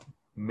just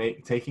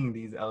taking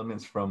these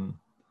elements from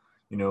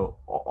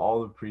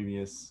all the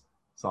previous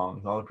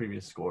songs, all the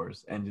previous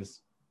scores, and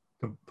just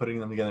putting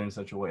them together in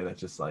such a way that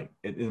just like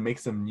it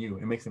makes them new.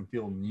 It makes them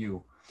feel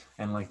new,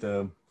 and like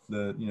the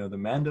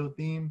Mando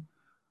theme,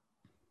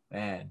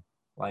 man,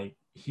 like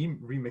he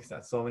remixed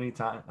that so many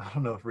times. I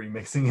don't know if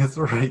remixing is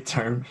the right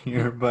term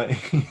here, but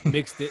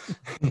Mixed it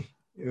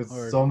it was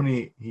or so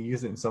many. He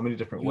used it in so many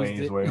different used ways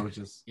it. where it was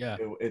just Yeah.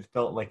 it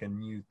felt like a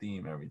new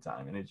theme every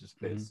time, and it just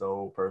fit Hmm.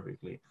 so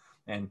perfectly.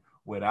 And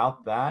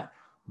without that,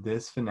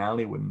 this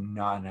finale would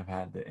not have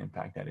had the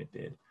impact that it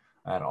did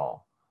at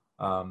all.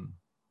 Um,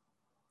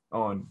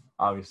 oh, and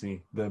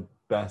obviously the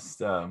best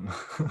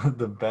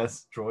the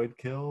best droid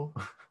kill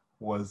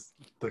was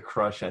the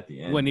crush at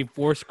the When end. he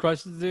force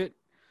crushes it,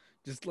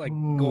 just like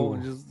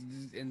going, Ooh.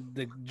 and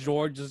the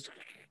George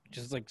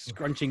just like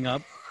scrunching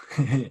up.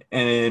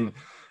 And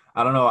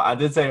I don't know. I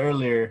did say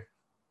earlier,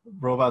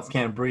 robots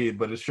can't breathe,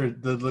 but it sure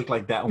did look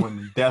like that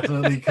one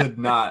definitely could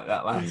not.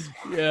 That last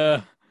one.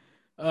 Yeah.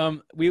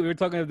 We were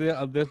talking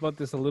about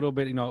this a little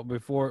bit,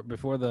 before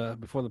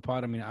the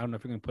pod. I mean, I don't know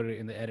if we can put it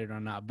in the edit or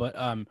not, but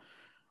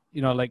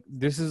like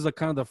this is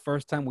kind of the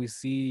first time we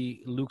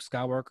see Luke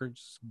Skywalker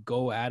just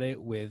go at it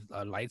with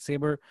a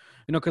lightsaber.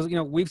 Because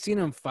we've seen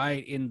him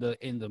fight in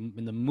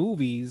the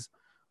movies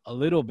a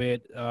little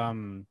bit.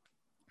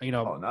 You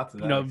know, Oh, not to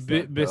that extent, though.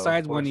 Of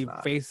besides when course he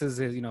not. faces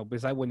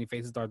besides when he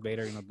faces Darth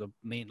Vader, the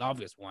main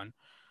obvious one.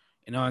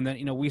 And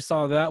then we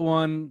saw that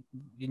one,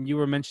 and you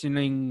were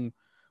mentioning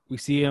we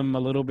see him a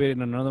little bit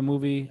in another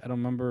movie. I don't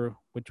remember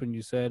which one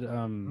you said.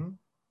 Hmm?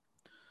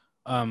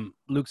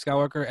 Luke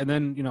Skywalker, and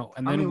then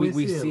and I then mean, we we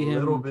we see a see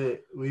little him.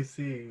 bit. We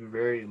see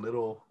very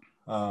little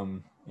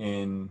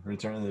in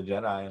Return of the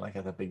Jedi, like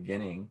at the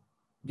beginning.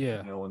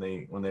 Yeah,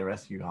 When they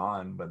rescue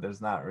Han, but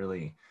there's not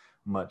really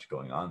much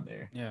going on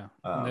there. yeah,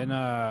 and then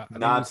I think we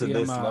Not to see him.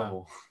 this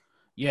level.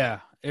 Yeah,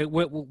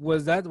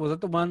 was that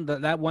the one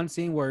that one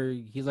scene where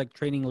he's like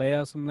training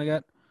Leia, something like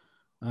that.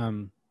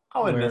 I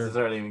wouldn't Where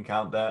necessarily even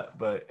count that,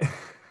 but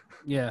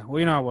yeah, well,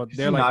 you know what she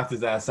they're like. knocked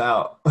his ass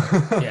out.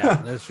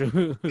 Yeah, that's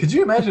true. Could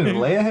you imagine if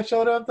Leia had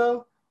showed up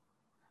though?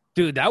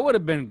 Dude, that would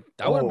have been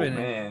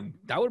Man,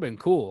 that would have been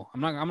cool.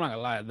 I'm not gonna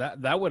lie.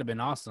 That would have been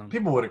awesome.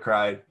 people would have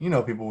cried. You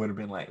know, people would have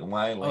been like,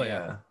 "Why?" Oh Like,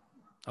 yeah.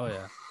 Oh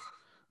yeah.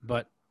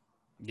 But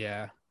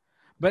yeah.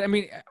 But I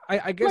mean,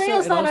 I guess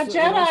Leia's not a it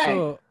Jedi.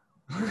 also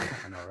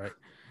I know, right?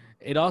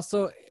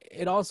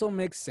 It also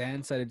makes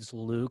sense that it's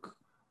Luke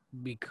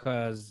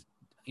because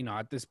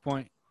at this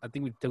point I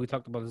think we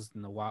talked about this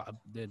in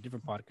the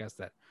different podcasts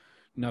that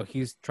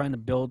he's trying to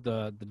build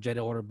the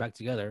Jedi Order back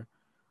together.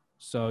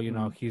 So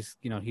he's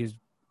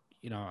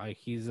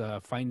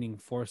finding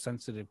Force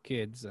sensitive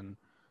kids, and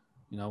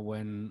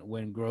when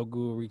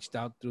Grogu reached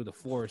out through the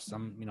Force,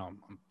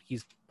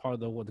 he's part of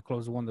the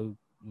closest one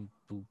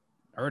who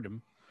heard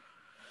him.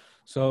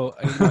 So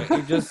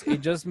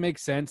it just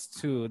makes sense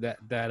too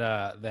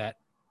that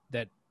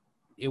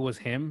it was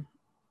him.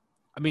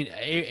 I mean,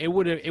 it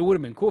would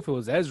have been cool if it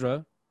was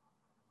Ezra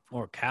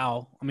or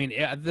Cal. I mean,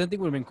 I think it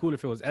would have been cool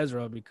if it was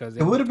Ezra because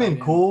It would have been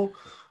cool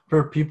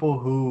for people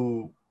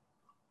who,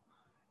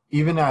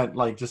 even at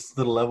like just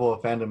the level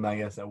of fandom, I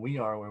guess that we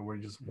are, where we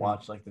just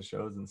watch like the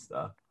shows and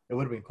stuff. It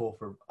would have been cool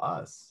for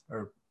us,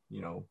 or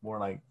more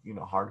like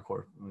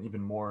hardcore,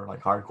 even more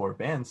like hardcore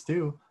fans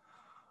too.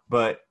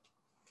 But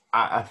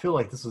I feel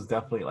like this was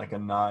definitely like a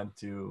nod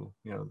to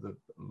the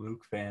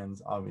Luke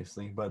fans,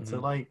 obviously, but to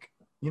like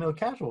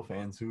casual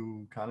fans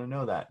who kind of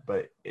know that.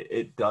 But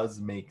it does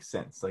make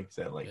sense, like you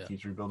said, like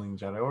he's rebuilding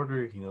the Jedi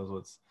Order. He knows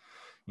what's,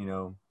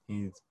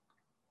 he's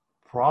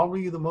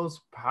probably the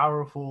most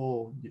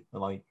powerful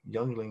like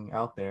youngling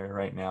out there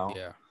right now.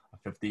 Yeah,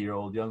 a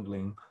 50-year-old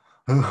youngling.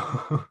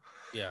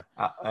 Yeah.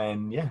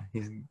 And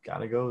he's got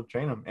to go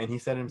train him. And he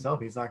said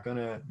himself, he's not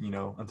gonna,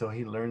 until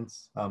he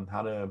learns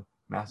how to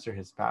master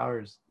his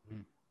powers,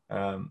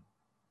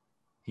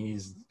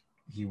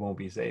 he won't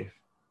be safe.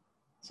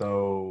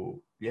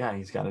 So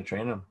he's got to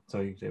train him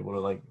so he's able to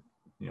like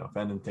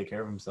fend and take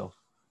care of hamiself.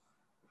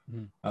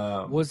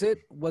 Was it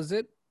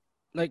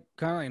like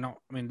kind of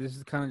I mean, this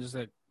is kind of just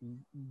like,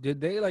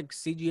 did they like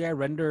CGI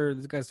render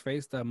this guy's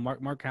face, the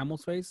Mark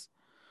Hamill's face?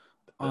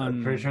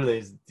 I'm pretty sure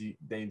they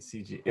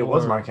CG. It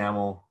was Mark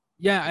Hamill.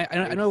 Yeah,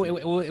 I know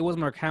it was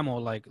Mark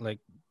Hamill. Like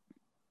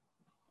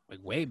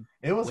way.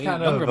 It was way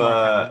kind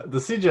of the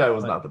CGI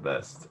was not the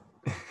best.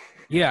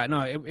 Yeah,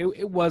 no,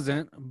 it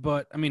wasn't.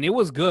 But I mean, it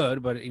was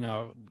good. But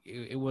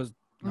it was.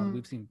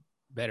 We've seen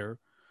better.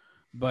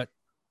 But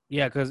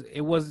yeah, because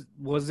it was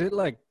it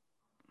like,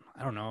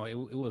 I don't know. It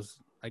was,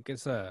 I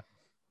guess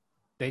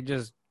they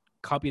just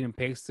copied and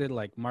pasted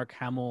like Mark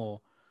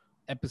Hamill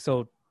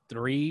episode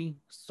 3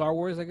 Star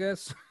Wars, I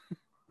guess,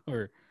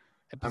 or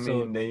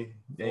episode they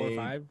 4 or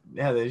 5.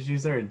 Yeah, they just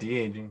use their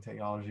de-aging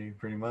technology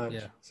pretty much.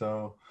 Yeah.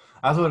 So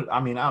that's what I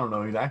mean. I don't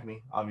know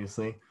exactly.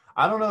 Obviously,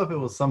 I don't know if it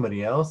was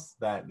somebody else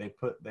that they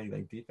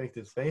like defaced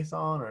his face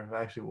on, or if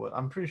actually what.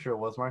 I'm pretty sure it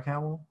was Mark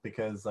Hamill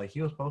because like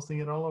he was posting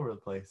it all over the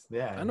place.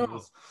 Yeah, I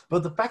know.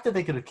 But the fact that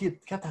they could have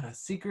kept that a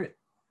secret.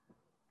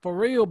 For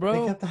real, bro.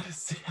 They kept that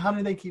how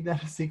did they keep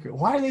that a secret?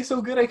 Why are they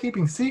so good at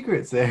keeping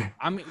secrets there?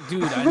 I mean,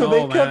 dude, I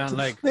know,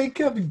 man. They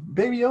kept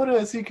Baby Yoda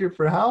a secret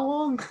for how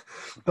long?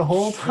 The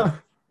whole time.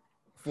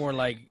 For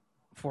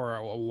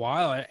a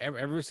while,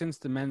 ever since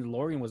The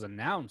Mandalorian was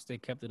announced, they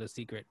kept it a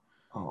secret.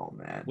 Oh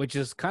man. Which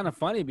is kind of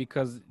funny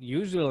because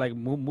usually, like,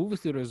 movie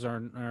theaters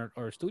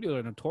or studios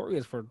are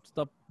notorious for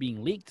stuff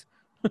being leaked.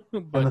 But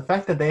and the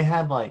fact that they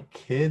had like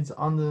kids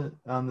on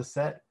the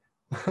set.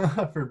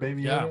 For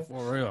Baby Yoda. Yeah,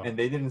 for real. And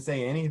they didn't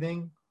say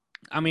anything.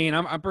 I mean,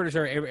 I'm pretty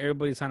sure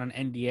everybody signed an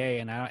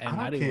NDA,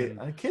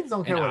 and kids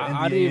don't care what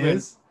NDA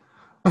is.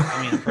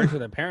 I mean, I'm pretty sure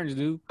their parents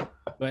do,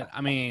 but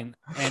I mean,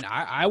 and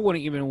I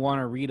wouldn't even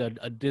want to read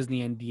a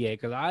Disney NDA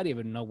because I don't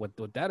even know what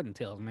that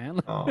entails, man.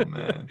 Oh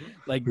man,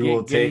 like we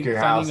will take your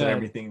house and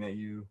everything that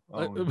you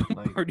own.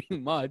 Pretty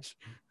much,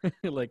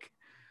 like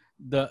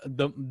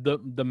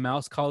the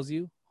mouse calls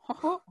you,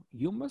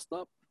 you messed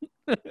up.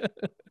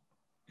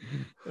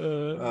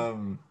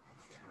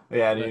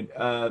 Yeah, dude.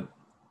 Oh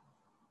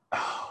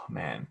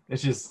man,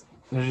 there's just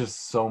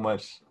so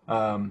much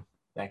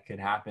that could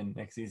happen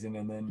next season,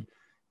 and then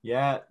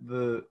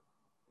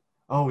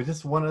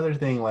just one other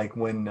thing, like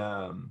when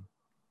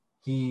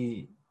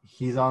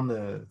he's on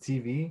the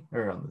TV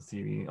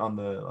on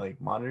the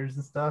like monitors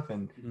and stuff,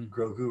 and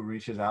Grogu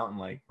reaches out and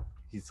like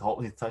he's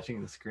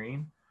touching the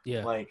screen.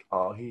 Yeah, like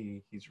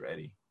he's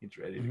ready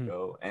to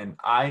go, and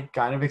I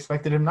kind of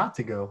expected him not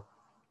to go.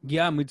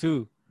 Yeah, me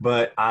too.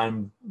 But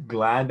I'm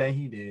glad that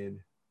he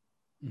did.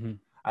 Mm-hmm.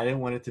 I didn't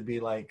want it to be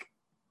like,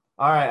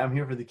 all right, I'm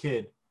here for the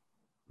kid.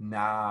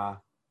 Nah,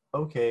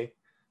 okay,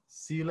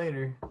 see you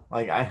later.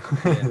 Like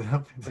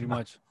pretty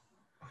much.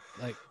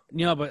 Like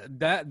but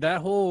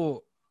that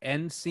whole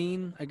end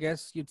scene, I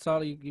guess you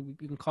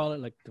can call it,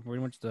 like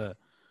pretty much the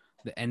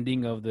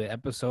ending of the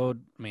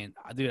episode. I mean,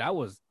 dude,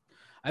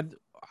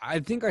 I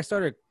think I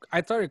started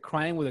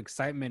crying with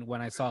excitement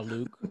when I saw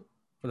Luke.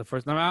 For the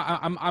first time,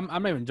 I'm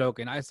not even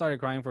joking. I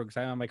started crying for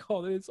excitement. I'm like,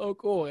 oh, this is so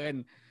cool,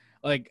 and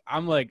like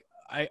I'm like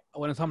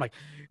when I saw, I'm like,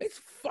 it's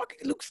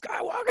fucking Luke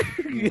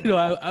Skywalker.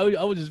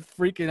 I was just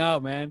freaking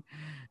out, man.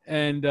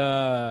 And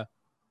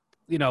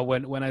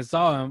when I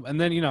saw him,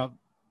 and then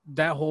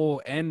that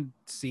whole end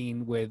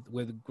scene with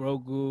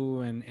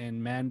Grogu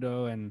and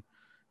Mando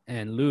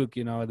and Luke,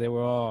 you know, they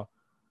were all,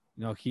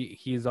 you know,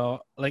 he's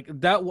all like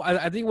that.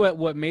 I think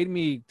what made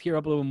me tear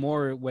up a little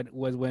more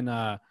was when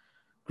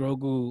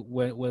Grogu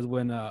was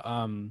when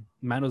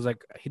Mando's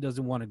like he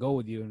doesn't want to go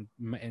with you,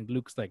 and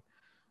Luke's like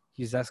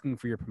he's asking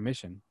for your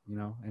permission, you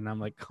know, and I'm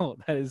like, oh,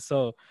 that's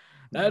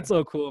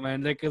so cool,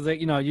 man. Like, cause like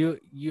you know you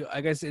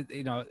I guess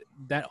you know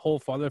that whole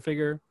father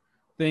figure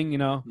thing, you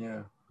know,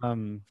 Yeah.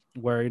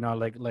 where you know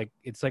like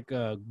it's like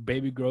a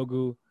baby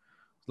Grogu.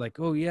 Like,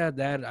 oh yeah,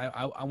 Dad,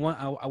 I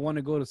want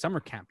to go to summer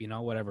camp, you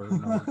know, whatever, you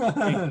know, you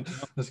know?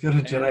 Let's go to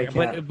Jedi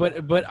And,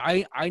 camp. but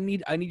I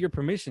need your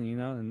permission, you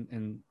know,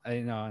 and I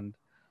you know and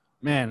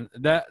man,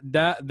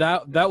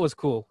 that was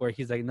cool. Where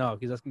he's like, no,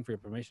 he's asking for your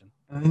permission.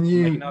 And then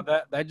I'm like, you know,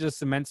 that just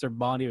cements their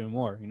bond even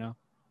more, you know.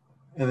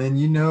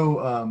 you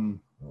know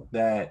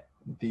that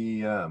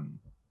the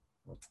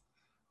what's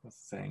the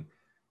saying?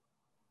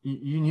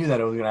 You knew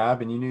that it was gonna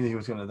happen. You knew he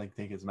was gonna like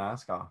take his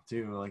mask off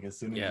too. Like as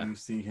soon as Yeah. you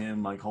see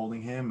him like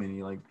holding him and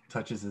he like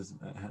touches his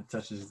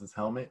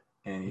helmet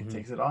and he Mhm.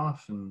 takes it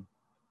off and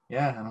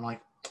yeah, and I'm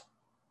like,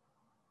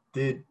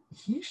 did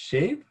he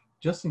shave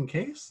just in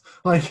case?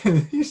 Like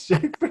he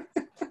shaved.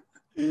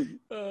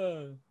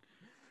 Because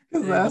Hey,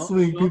 last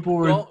week people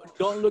were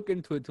don't look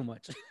into it too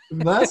much.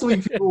 last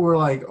week people were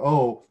like,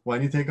 oh, why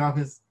did he take off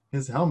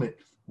his helmet?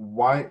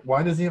 Why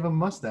does he have a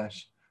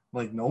mustache?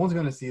 Like no one's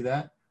gonna see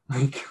that.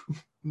 Like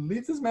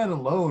leave this man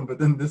alone. But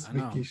then this I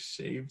week know. he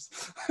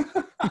shaves.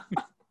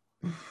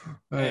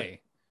 Hey,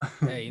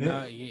 you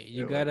know,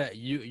 Yeah.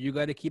 you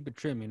gotta keep it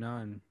trim, you know,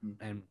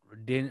 and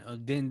Din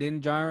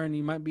Djarin,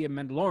 he might be a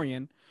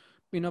Mandalorian,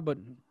 you know, but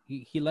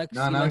he likes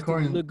No, not to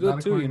according look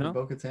good too, you to know.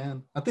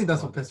 Bo-Katan. I think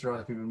that's Oh, what pissed her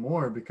off even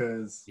more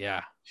because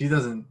yeah. she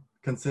doesn't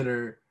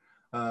consider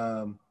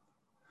um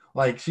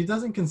like she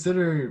doesn't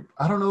consider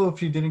I don't know if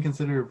she didn't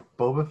consider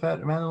Boba Fett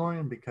a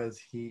Mandalorian because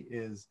he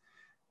is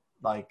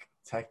like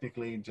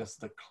technically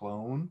just a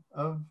clone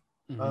of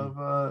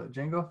Mhm.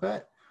 Jango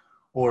Fett,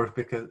 or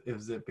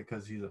is it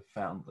because he's a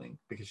foundling?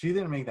 Because she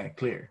didn't make that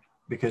clear.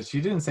 Because she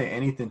didn't say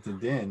anything to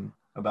Din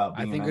about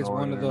I being a think it's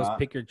one Mandalorian of or those not.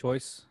 pick your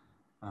choice,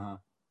 Uh-huh.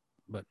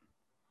 but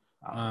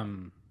I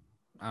don't know.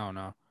 I don't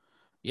know.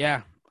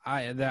 Yeah,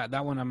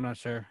 that one I'm not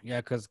sure. Yeah,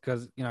 cause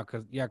you know,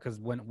 cause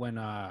when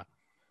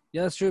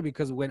yeah, that's true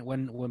because when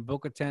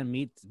Bo-Katan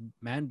meets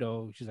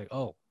Mando, she's like,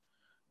 oh,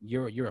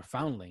 you're a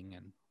foundling,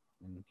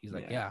 and he's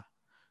like, Yeah. yeah,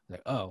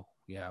 like, oh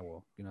yeah,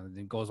 well, you know, then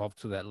it goes off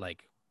to that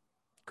like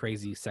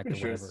crazy sect or Pretty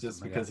sure whatever it's or just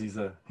something like that.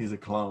 because he's a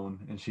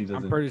clone and she I'm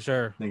doesn't pretty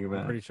sure. think I'm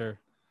about it. pretty sure.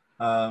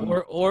 Um,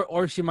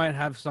 Or she might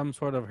have some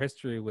sort of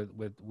history with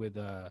with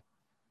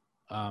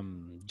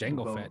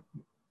Jango Fett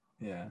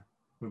yeah,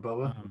 with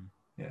Boba. um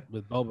Yeah.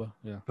 with Boba.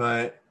 Yeah.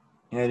 But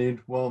yeah,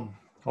 dude. Well,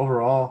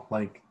 overall,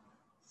 like,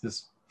 it's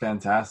just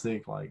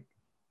fantastic. Like,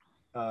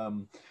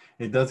 um,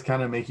 it does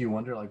kind of make you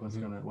wonder, like,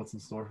 Mhm. what's in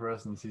store for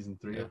us in season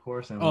 3, Yeah. of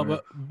course. And Oh, we're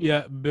but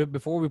yeah,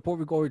 before we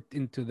go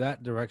into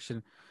that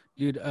direction,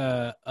 dude,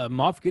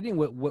 Moff Gideon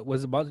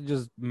was about to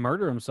just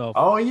murder himself.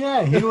 oh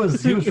yeah, he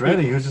was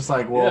ready. He was just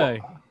like, Yeah.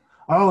 well,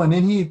 oh, and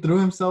then he threw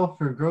himself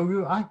for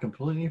Grogu. I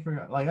completely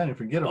forgot. Like, I didn't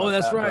forget Oh, about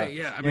that's that, right. but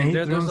Yeah. I yeah, mean, he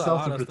threw there's a himself to lot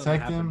of stuff that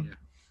protect happened. him, Yeah.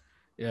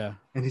 Yeah.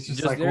 and he's just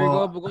Just like, there you go.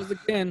 well, But goes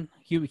again.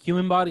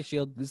 Human body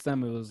shield. This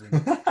time it was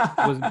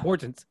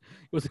important.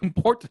 It was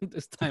important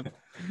this time.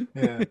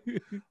 yeah.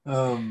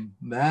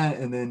 That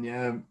and then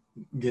yeah,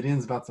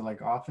 Gideon's about to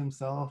like off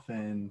himself,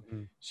 and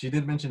Mhm. she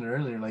did mention it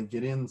earlier. Like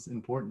Gideon's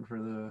important for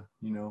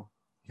he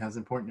has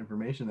important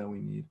information that we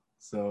need.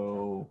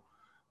 So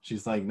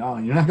she's like, no,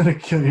 you're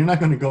not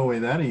gonna go away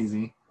that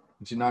easy.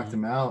 And she knocked Mhm.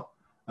 him out.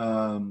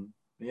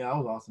 Yeah, that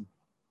was awesome.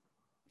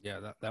 Yeah.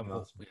 That That was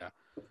whole awesome. yeah.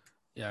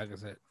 Yeah, like I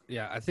said,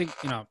 yeah, I think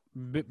you know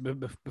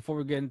before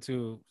we get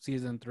into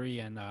season 3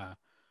 and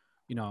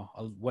you know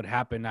what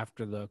happened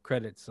after the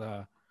credits,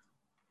 I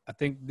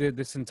think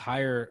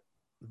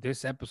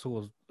this episode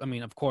was. I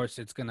mean, of course,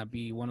 it's gonna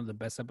be one of the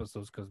best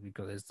episodes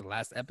because it's the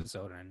last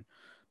episode and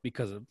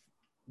because of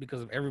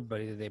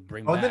everybody that they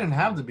bring Oh, it didn't back.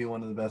 You have know, to be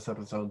one of the best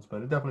episodes,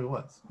 but it definitely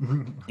was.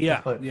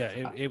 yeah, But yeah,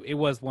 it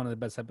was one of the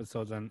best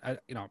episodes, and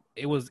you know,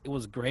 it was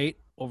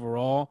great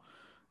overall.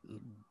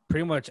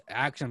 Pretty much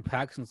action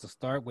packed since the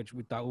start, which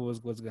we thought was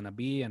gonna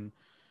be, and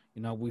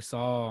you know, we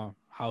saw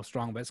how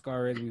strong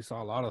Beskar is. We saw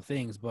a lot of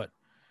things, but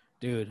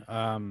dude,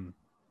 I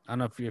don't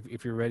know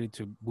if you're ready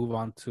to move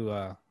on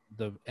to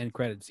the end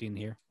credit scene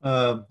here.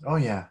 oh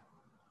yeah,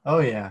 oh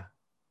yeah,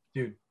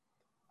 dude.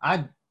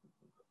 I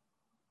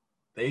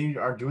They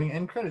are doing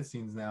end credit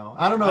scenes now.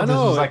 I don't know I if this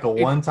was know like a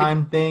it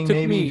one-time thing, took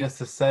maybe me just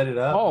to set it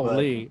up,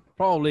 but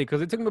probably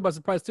because it took me by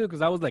surprise too.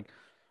 Because I was like,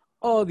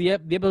 oh, the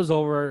episode's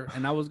over,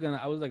 and I was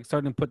like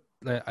starting to put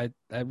I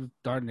was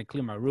starting to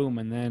clean my room,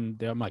 and then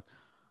I'm like,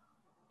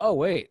 oh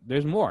wait,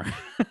 there's more.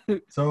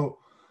 so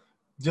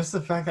just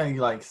the fact that you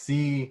like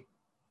see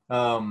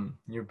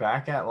you're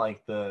back at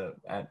like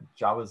at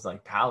Jabba's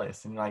like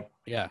palace and you're like,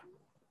 Yeah.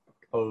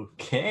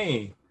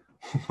 okay,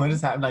 what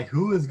is happening? Like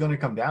who is gonna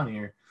come down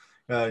here?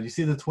 You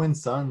see the twin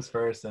sons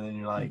first, and then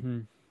you're like, Mm-hmm.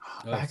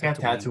 Oh, Back at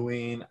Tatooine.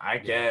 Tatooine, I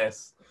Yeah.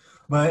 guess.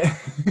 But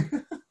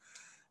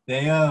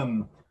they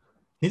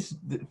his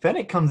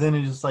Fennec comes in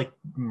and just like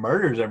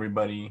murders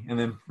everybody, and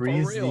then For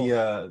frees real.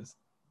 the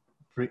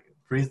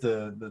frees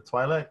the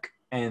Twi'lek,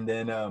 and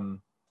then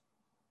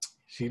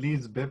she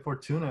leaves Bib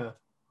Fortuna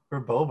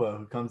for Boba,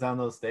 who comes down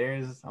those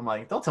stairs. I'm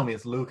like, don't tell me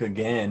it's Luke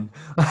again.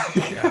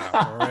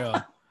 Yeah, for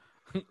real.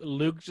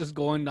 Luke just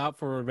going out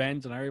for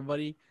revenge on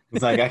everybody.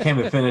 It's like I came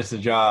to finish the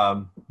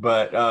job,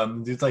 but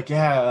dude's like,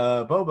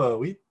 yeah, Boba,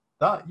 we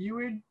thought you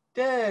were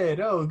dead.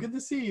 Oh, good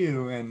to see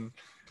you. And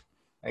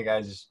that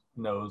guy just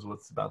knows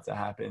what's about to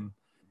happen,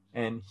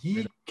 and Straight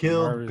he up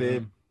killed murders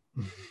Bib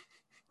him.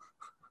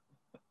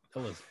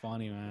 That was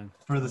funny, man.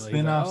 for the He's like,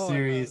 spin-off oh,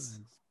 series.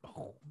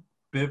 oh.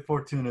 Bib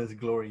Fortuna's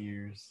glory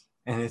years,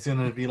 and it's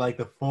gonna be like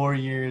the 4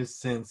 years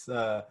since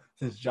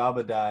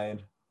Jabba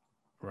died,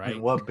 Right.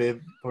 and what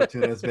Bib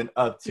Fortuna has been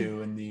up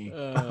to in the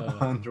Uh,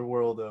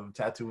 underworld of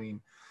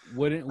Tatooine.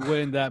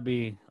 wouldn't that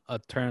be a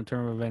turn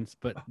of events?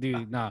 But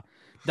dude, nah,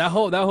 that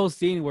whole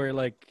scene where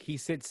like he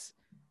sits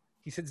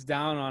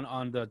down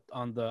on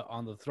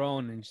the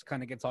throne and just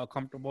kind of gets all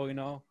comfortable, you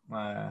know.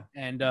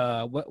 And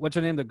what's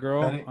her name? The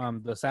girl,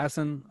 Fennec? the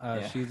assassin.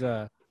 Yeah. She's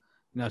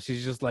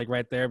she's just like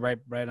right there,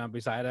 right on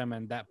beside him,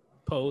 and that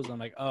pose. I'm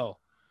like, oh,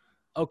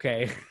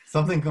 okay.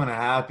 Something's gonna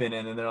happen,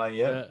 and then they're like,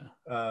 "Yep,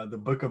 Uh, the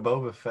Book of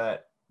Boba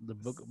Fett, the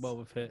Book of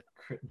Boba Fett,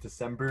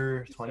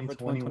 December December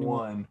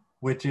 2021,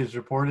 which is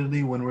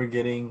reportedly when we're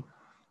getting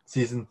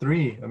season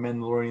 3 of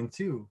Mandalorian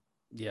 2.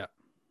 Yeah.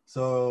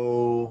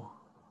 So,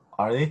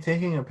 are they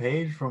taking a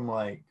page from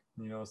like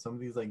some of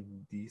these like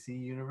DC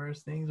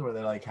universe things where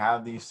they like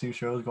have these two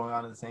shows going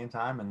on at the same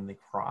time and they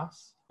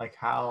cross? Like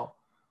how?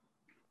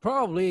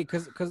 Probably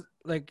because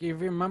like if you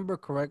remember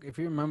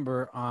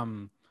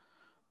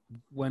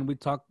when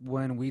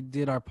we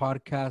did our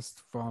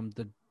podcast from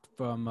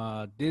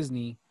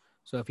Disney.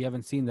 So if you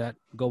haven't seen that,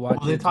 go watch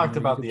Well, they it. It's on talked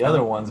our about YouTube the other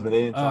channel. ones, but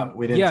they didn't talk.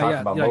 We didn't Yeah, talk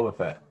yeah, about yeah, Boba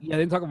Fett. yeah.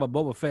 They didn't talk about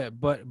Boba Fett,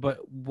 but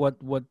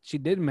what she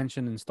did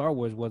mention in Star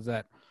Wars was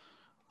that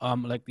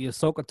like the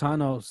Ahsoka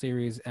Tano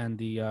series and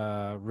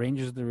the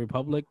Rangers of the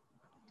Republic.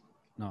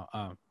 No,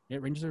 yeah,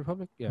 Rangers of the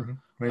Republic. Yeah,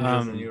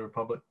 Rangers of the New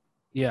Republic.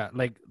 yeah,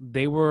 like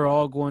they were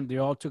all going. They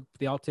all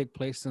take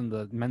place in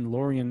the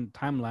Mandalorian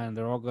timeline.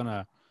 They're all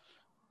gonna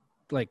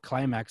like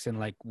climax in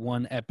like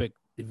one epic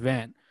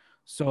event.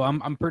 So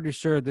I'm pretty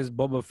sure this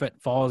Boba Fett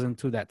falls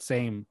into that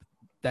same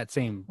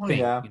thing,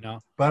 Yeah. you know.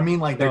 But I mean,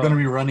 like they're So, going to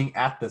be running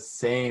at the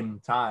same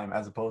time,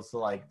 as opposed to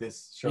like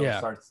this show yeah,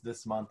 starts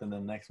this month and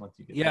then next month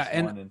you get yeah,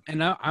 this one.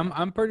 and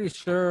I'm pretty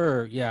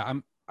sure. Yeah,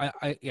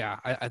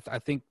 I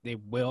think they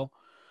will.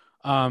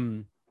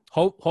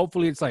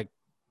 Hopefully it's like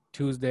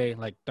Tuesday,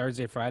 like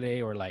Thursday,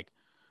 Friday, or like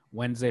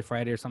Wednesday,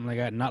 Friday, or something like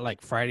that. Not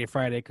like Friday,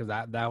 because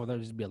that would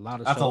just be a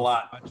lot of That's a shows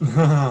lot.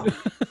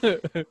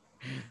 to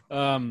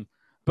watch.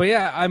 But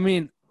yeah, I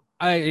mean,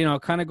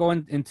 kind of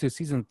going into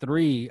season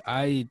 3,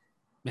 I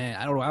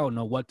don't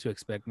know what to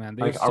expect, man.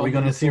 There's like, are we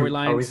going to see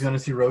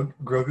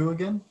Grogu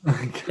again?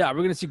 Yeah,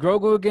 we're gonna see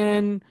Grogu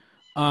again.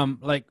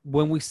 Like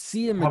when we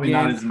see him Probably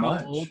not again, as how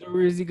much.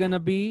 older is he gonna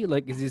be?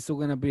 Like, is he still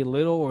gonna be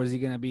little, or is he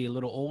gonna be a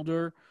little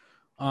older?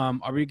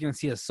 Are we gonna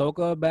see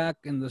Ahsoka back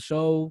in the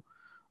show?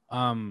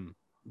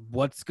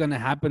 What's gonna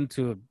happen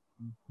to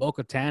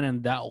Bo-Katan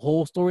and that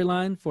whole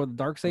storyline for the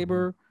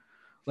Darksaber?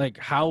 Like,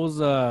 how's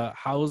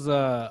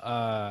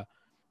Boba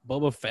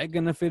Fett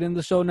gonna fit in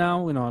the show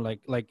now? You know, like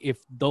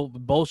if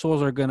both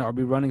shows are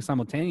be running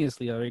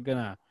simultaneously, are they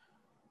gonna,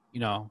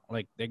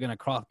 like they're gonna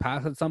cross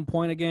paths at some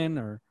point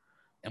again,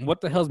 and what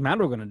the hell's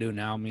Mando gonna do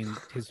now? I mean,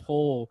 his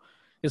whole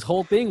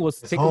thing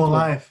was His take whole him to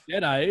life. a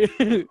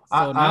Jedi.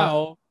 So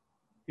now,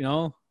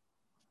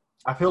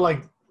 I feel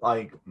like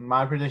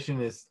my prediction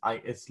is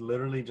it's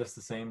literally just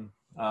the same.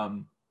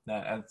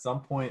 That at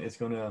some point it's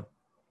going to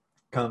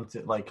come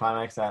to like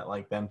climax at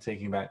like them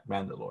taking back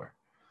Mandalore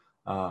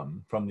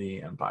from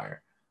the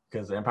Empire,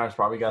 because the Empire's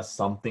probably got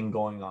something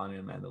going on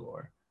in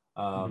Mandalore.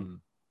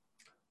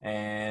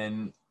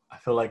 And I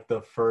feel like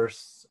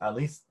at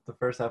least the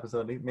first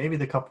episode, maybe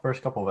the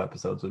first couple of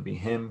episodes would be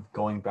him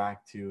going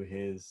back to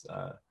his,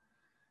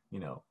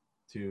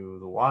 to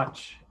the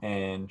Watch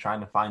and trying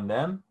to find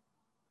them,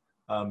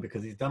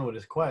 because he's done with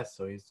his quest.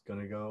 So he's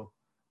going to go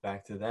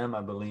back to them,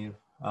 I believe.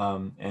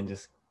 And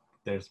just,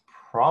 there's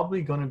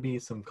probably going to be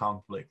some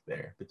conflict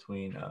there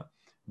between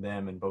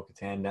them and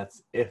Bo-Katan.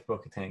 That's if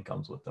Bo-Katan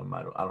comes with them.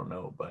 I don't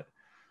know, but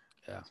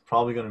yeah, it's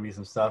probably going to be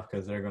some stuff,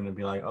 because they're going to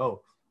be like,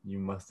 oh, you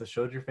must have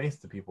showed your face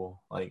to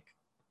people, like,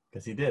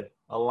 because he did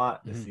a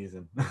lot this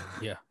season.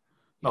 Yeah.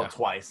 No,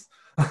 twice.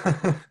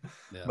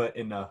 But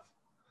enough.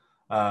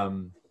 I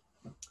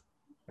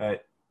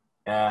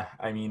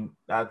mean,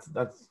 that's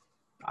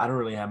I don't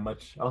really have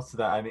much else to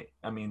that.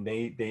 I mean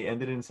they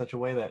ended it in such a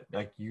way that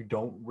like you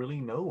don't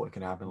really know what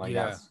can happen. Like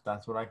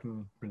that's what I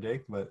can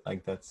predict, but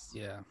like it's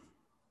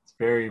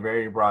very,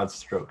 very broad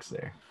strokes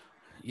there.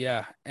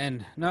 Yeah,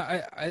 and no,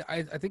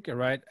 I think you're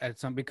right at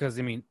some, because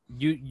I mean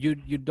you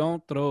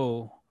don't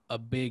throw a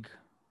big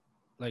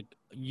like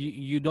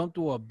you don't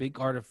do a big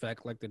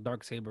artifact like the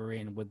dark saber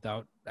in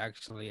without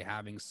actually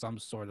having some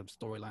sort of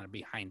storyline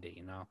behind it,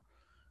 you know,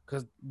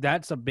 because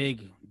that's a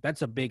big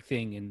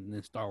thing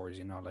in Star Wars,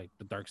 you know, like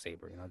the dark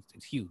saber, you know,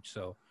 it's huge.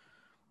 So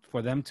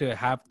for them to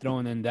have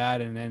thrown in that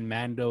and then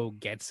Mando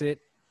gets it,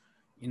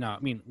 you know, I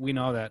mean, we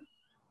know that.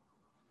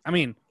 I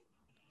mean,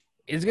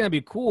 it's gonna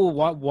be cool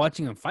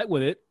watching him fight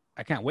with it.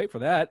 I can't wait for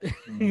that.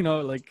 You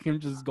know, like him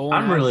just going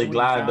I'm at it, really throwing it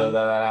glad though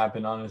down. that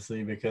happened,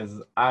 honestly,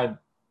 because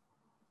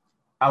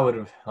I would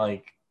have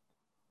like,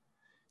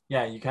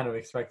 yeah, you kind of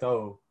expect,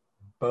 oh,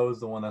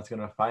 Bo's the one that's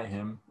gonna fight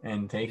him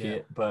and take Yeah.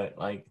 it, but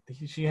like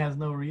she has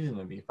no reason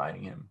to be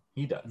fighting him.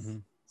 He does, Hmm.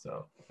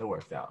 so it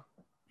worked out.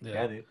 Yeah.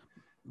 Yeah, dude.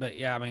 But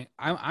yeah, I mean,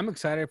 I'm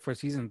excited for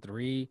season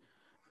 3,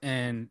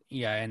 and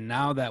yeah, and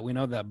now that we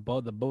know that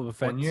the Boba One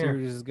Fett year.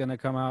 series is gonna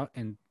come out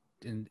in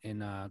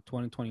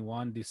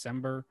 2021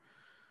 December,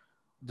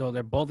 though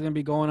they're both gonna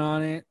be going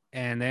on it,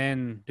 and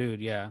then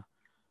dude, yeah,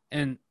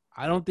 and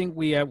I don't think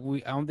I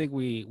don't think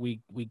we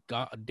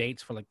got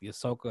dates for like the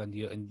Ahsoka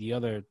and the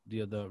other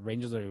the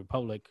Rangers of the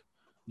Republic,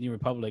 New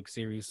Republic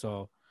series,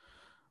 so.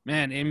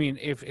 Man, I mean,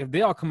 if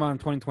they all come out in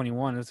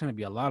 2021, it's going to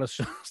be a lot of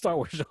Star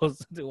Wars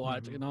shows to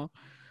watch, Mm-hmm. you know.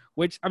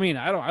 Which I mean,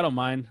 I don't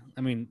mind.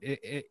 I mean,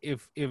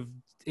 if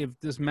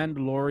this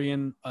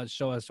Mandalorian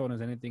show has shown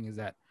us anything, is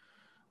that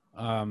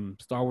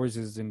Star Wars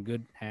is in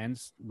good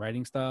hands,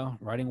 writing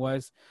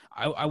wise.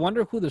 I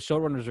wonder who the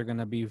showrunners are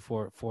gonna be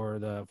for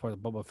the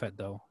Boba Fett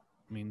though.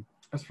 I mean,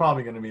 It's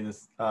probably gonna be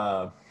this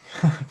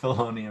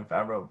Filoni and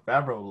Favreau.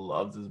 Favreau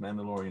loves his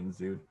Mandalorians,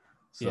 dude.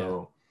 yeah,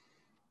 So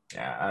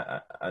yeah,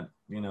 I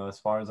you know, as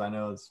far as I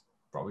know, it's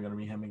probably gonna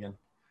be him again.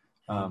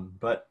 mhm.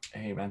 But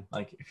hey, man,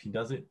 like if he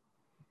does it,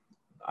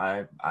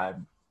 I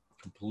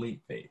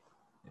complete faith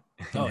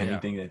in Oh yeah,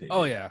 anything that they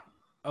oh do. yeah,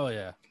 oh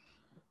yeah,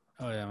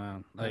 oh yeah,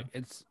 man. Yeah. Like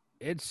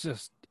it's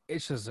just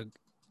a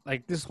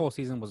like this whole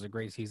season was a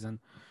great season.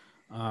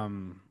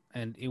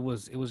 And it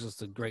was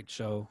just a great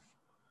show.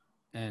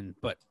 And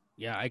but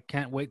yeah, I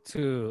can't wait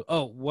to.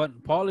 Oh,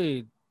 what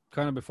probably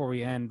kind of before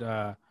we end,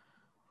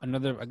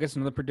 another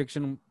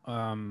prediction.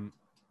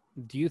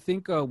 Do you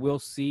think we'll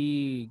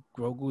see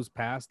Grogu's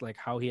past, like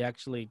how he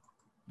actually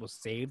was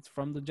saved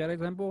from the Jedi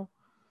Temple,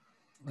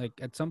 like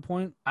at some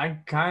point? I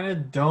kind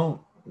of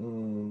don't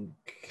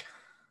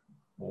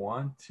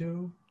want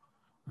to.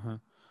 Uh-huh.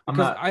 I'm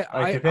Because not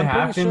like if it I'm pretty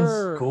happens,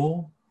 sure.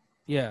 cool.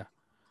 Yeah,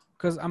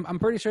 because I'm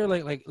pretty sure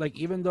like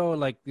even though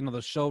like you know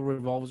the show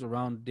revolves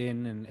around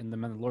Din and the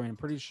Mandalorian, I'm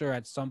pretty sure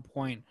at some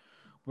point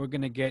we're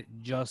gonna get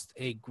just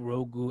a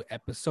Grogu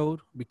episode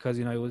because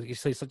you know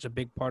he's such a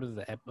big part of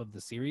of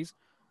the series.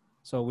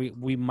 So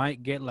we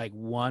might get like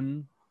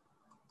one,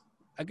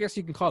 I guess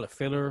you can call it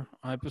filler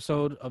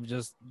episode of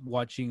just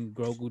watching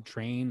Grogu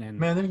train and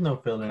Man, there's no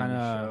filler in kind this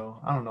of show.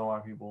 I don't know why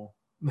people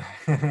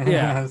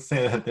yeah.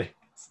 say that.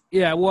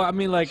 Yeah, well, I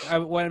mean,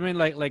 what I mean,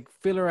 like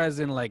filler, as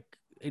in like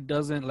it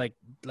doesn't like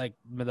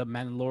the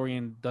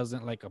Mandalorian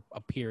doesn't like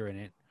appear in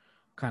it,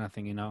 kind of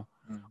thing, you know,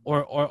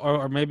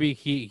 or maybe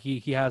he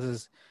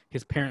has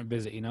his parent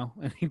visit, you know,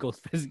 and he go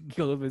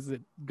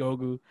visit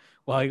Grogu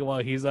while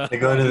he's They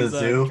go while to the he's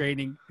zoo.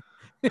 training.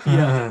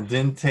 Yeah,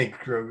 Didn't take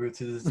Grogu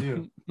to the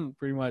zoo.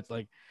 pretty much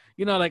like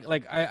you know like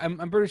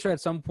I'm pretty sure at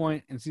some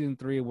point in season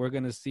 3 we're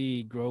gonna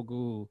see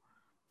Grogu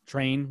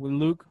train with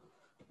Luke,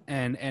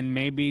 and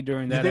maybe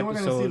during Do you that think we're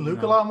gonna see episode, you Luke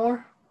a know. lot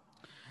more,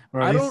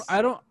 or at least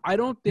I don't a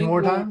few think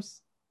more we'll.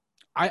 times?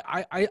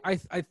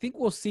 I think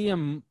we'll see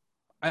him.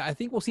 I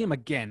think we'll see him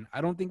again.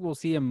 I don't think we'll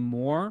see him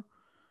more,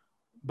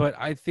 but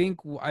I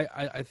think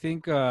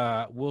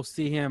we'll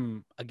see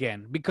him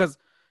again because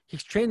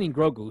he's training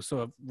Grogu,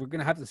 so we're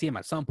gonna have to see him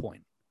at some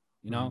point,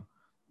 you Mhm. know.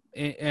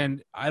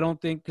 And I don't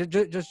think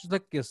just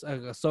like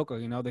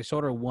Ahsoka, you know, they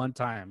showed her one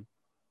time,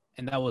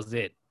 and that was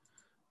it.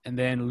 And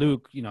then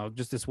Luke, you know,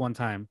 just this one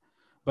time.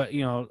 But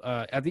you know,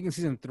 I think in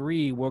season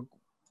 3,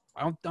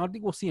 I don't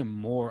think we'll see him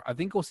more. I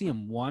think we'll see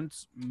him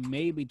once,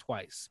 maybe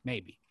twice,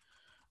 maybe.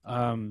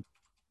 Um,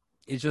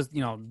 it's just you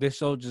know this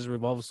show just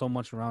revolves so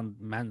much around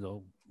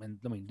Mando and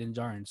I mean Din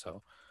Djarin,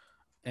 so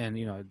and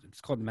you know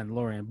it's called the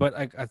Mandalorian. But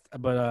like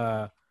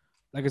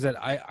I said,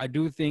 I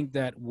do think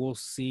that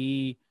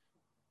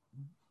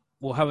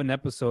we'll have an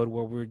episode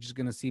where we're just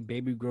gonna see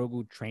Baby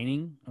Grogu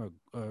training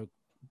or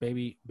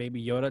baby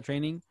Yoda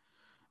training,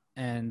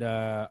 and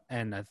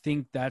I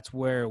think that's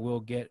where we'll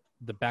get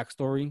the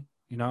backstory.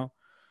 You know,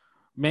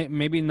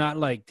 maybe not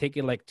like take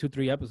it like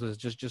 2-3 episodes,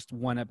 just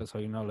one episode.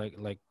 You know, like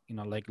you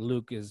know like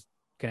Luke is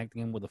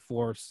connecting him with the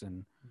Force,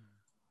 and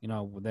you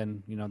know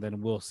then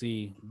we'll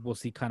see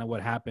kind of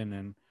what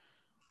happened,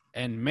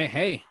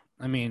 hey,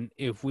 I mean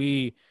if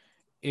we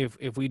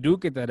do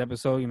get that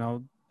episode, you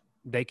know,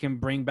 they can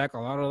bring back a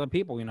lot of other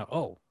people. You know,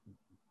 oh,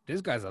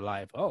 this guy's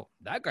alive. Oh,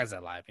 that guy's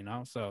alive. You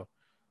know, so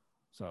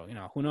you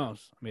know who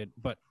knows. I mean,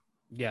 but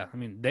yeah, I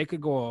mean they can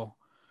go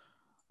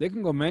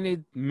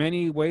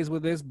many ways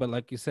with this, but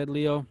like you said,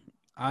 Leo,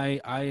 I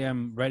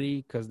am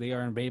ready because they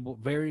are in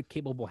very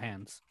capable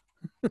hands.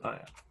 Oh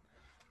yeah.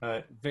 All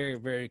right.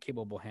 Very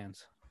capable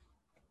hands.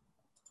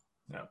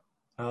 Yeah.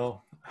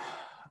 Oh,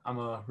 I'm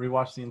gonna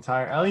rewatch the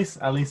entire, at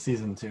least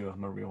season 2.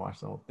 I'm gonna rewatch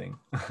the whole thing.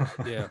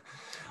 Yeah.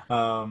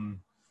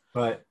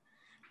 But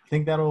I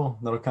think that'll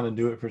kind of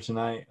do it for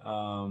tonight.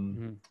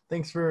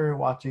 Thanks for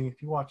watching.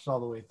 If you watched all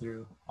the way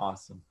through,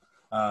 awesome.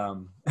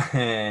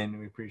 And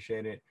we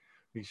appreciate it.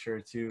 Be sure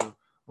to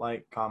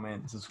like,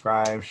 comment,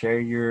 subscribe, share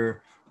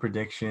your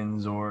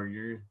predictions or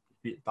your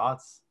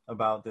thoughts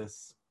about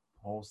this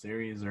whole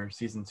series or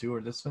season 2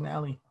 or this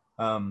finale.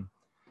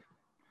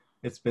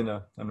 It's been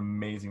an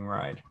amazing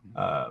ride.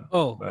 But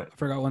I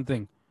forgot one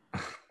thing.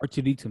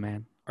 R2D2,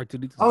 man.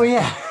 R2D2. Oh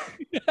yeah.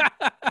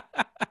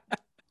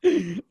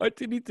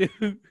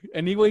 R2D2,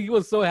 and he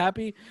was so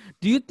happy.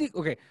 Do you think?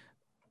 Okay.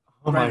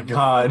 Oh my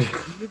God.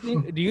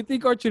 Do you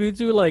think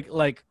R2D2 like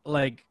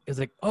is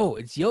like, oh,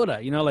 it's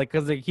Yoda, you know, like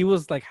because like he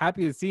was like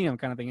happy to see him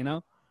kind of thing, you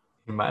know?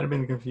 He might have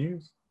been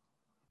confused.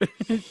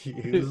 He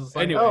was just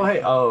like, Anyway, oh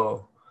hey,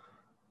 oh,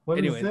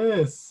 what is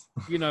this?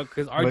 You know,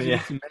 because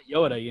R2D2 met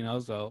Yoda, you know,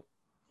 so.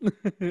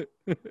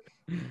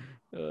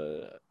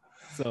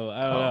 So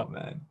I don't know,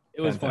 man,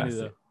 it was funny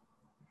though.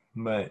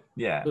 But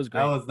yeah, it was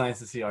great. That was nice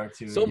to see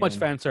R2. So much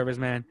fan service,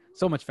 man.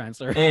 So much fan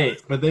service. Hey,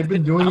 but they've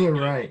been doing it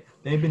right.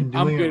 They've been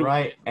doing it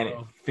right, and it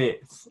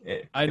fits.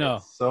 I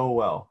know so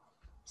well.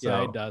 So,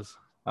 yeah, it does.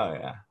 Oh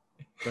yeah.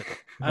 But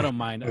I don't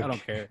mind. Okay. I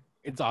don't care.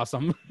 It's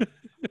awesome.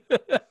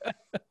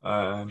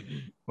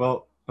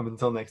 Well, up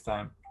until next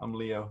time, I'm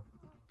Leo.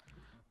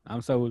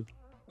 I'm Saul.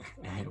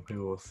 And we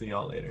will see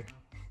y'all later.